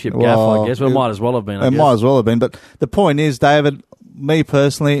gun ownership gaff, I guess. Well, it might as well have been, It might as well have been. But the point is, David, me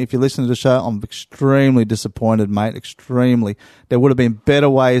personally, if you listen to the show, I'm extremely disappointed, mate. Extremely. There would have been better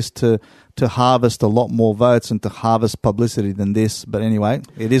ways to harvest a lot more votes and to harvest publicity than this. But anyway,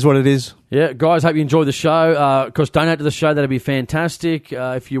 it is what it is. Yeah, guys, hope you enjoyed the show. Of course, donate to the show. That'd be fantastic.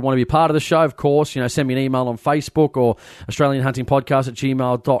 If you want to be part of the show, of course, send me an email on Facebook or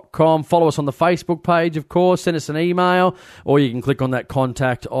AustralianHuntingPodcast@gmail.com. Follow us on the Facebook page, of course. Send us an email, or you can click on that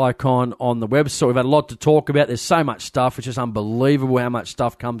contact icon on the website. We've had a lot to talk about. There's so much stuff. It's just unbelievable how much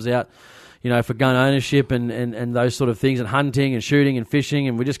stuff comes out, for gun ownership and those sort of things, and hunting and shooting and fishing,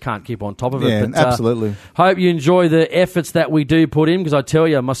 and we just can't keep on top of it. Yeah, but, absolutely. Hope you enjoy the efforts that we do put in, because I tell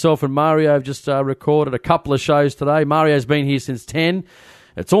you, myself and Mario have just recorded a couple of shows today. Mario's been here since 10.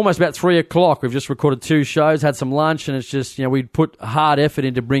 It's almost about 3 o'clock. We've just recorded 2 shows, had some lunch, and it's just, we put hard effort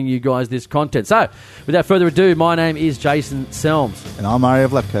in to bring you guys this content. So, without further ado, my name is Jason Selms. And I'm Mario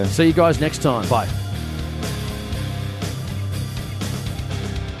Vlepko. See you guys next time. Bye.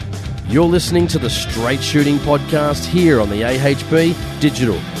 You're listening to the Straight Shooting Podcast here on the AHP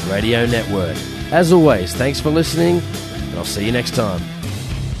Digital Radio Network. As always, thanks for listening, and I'll see you next time.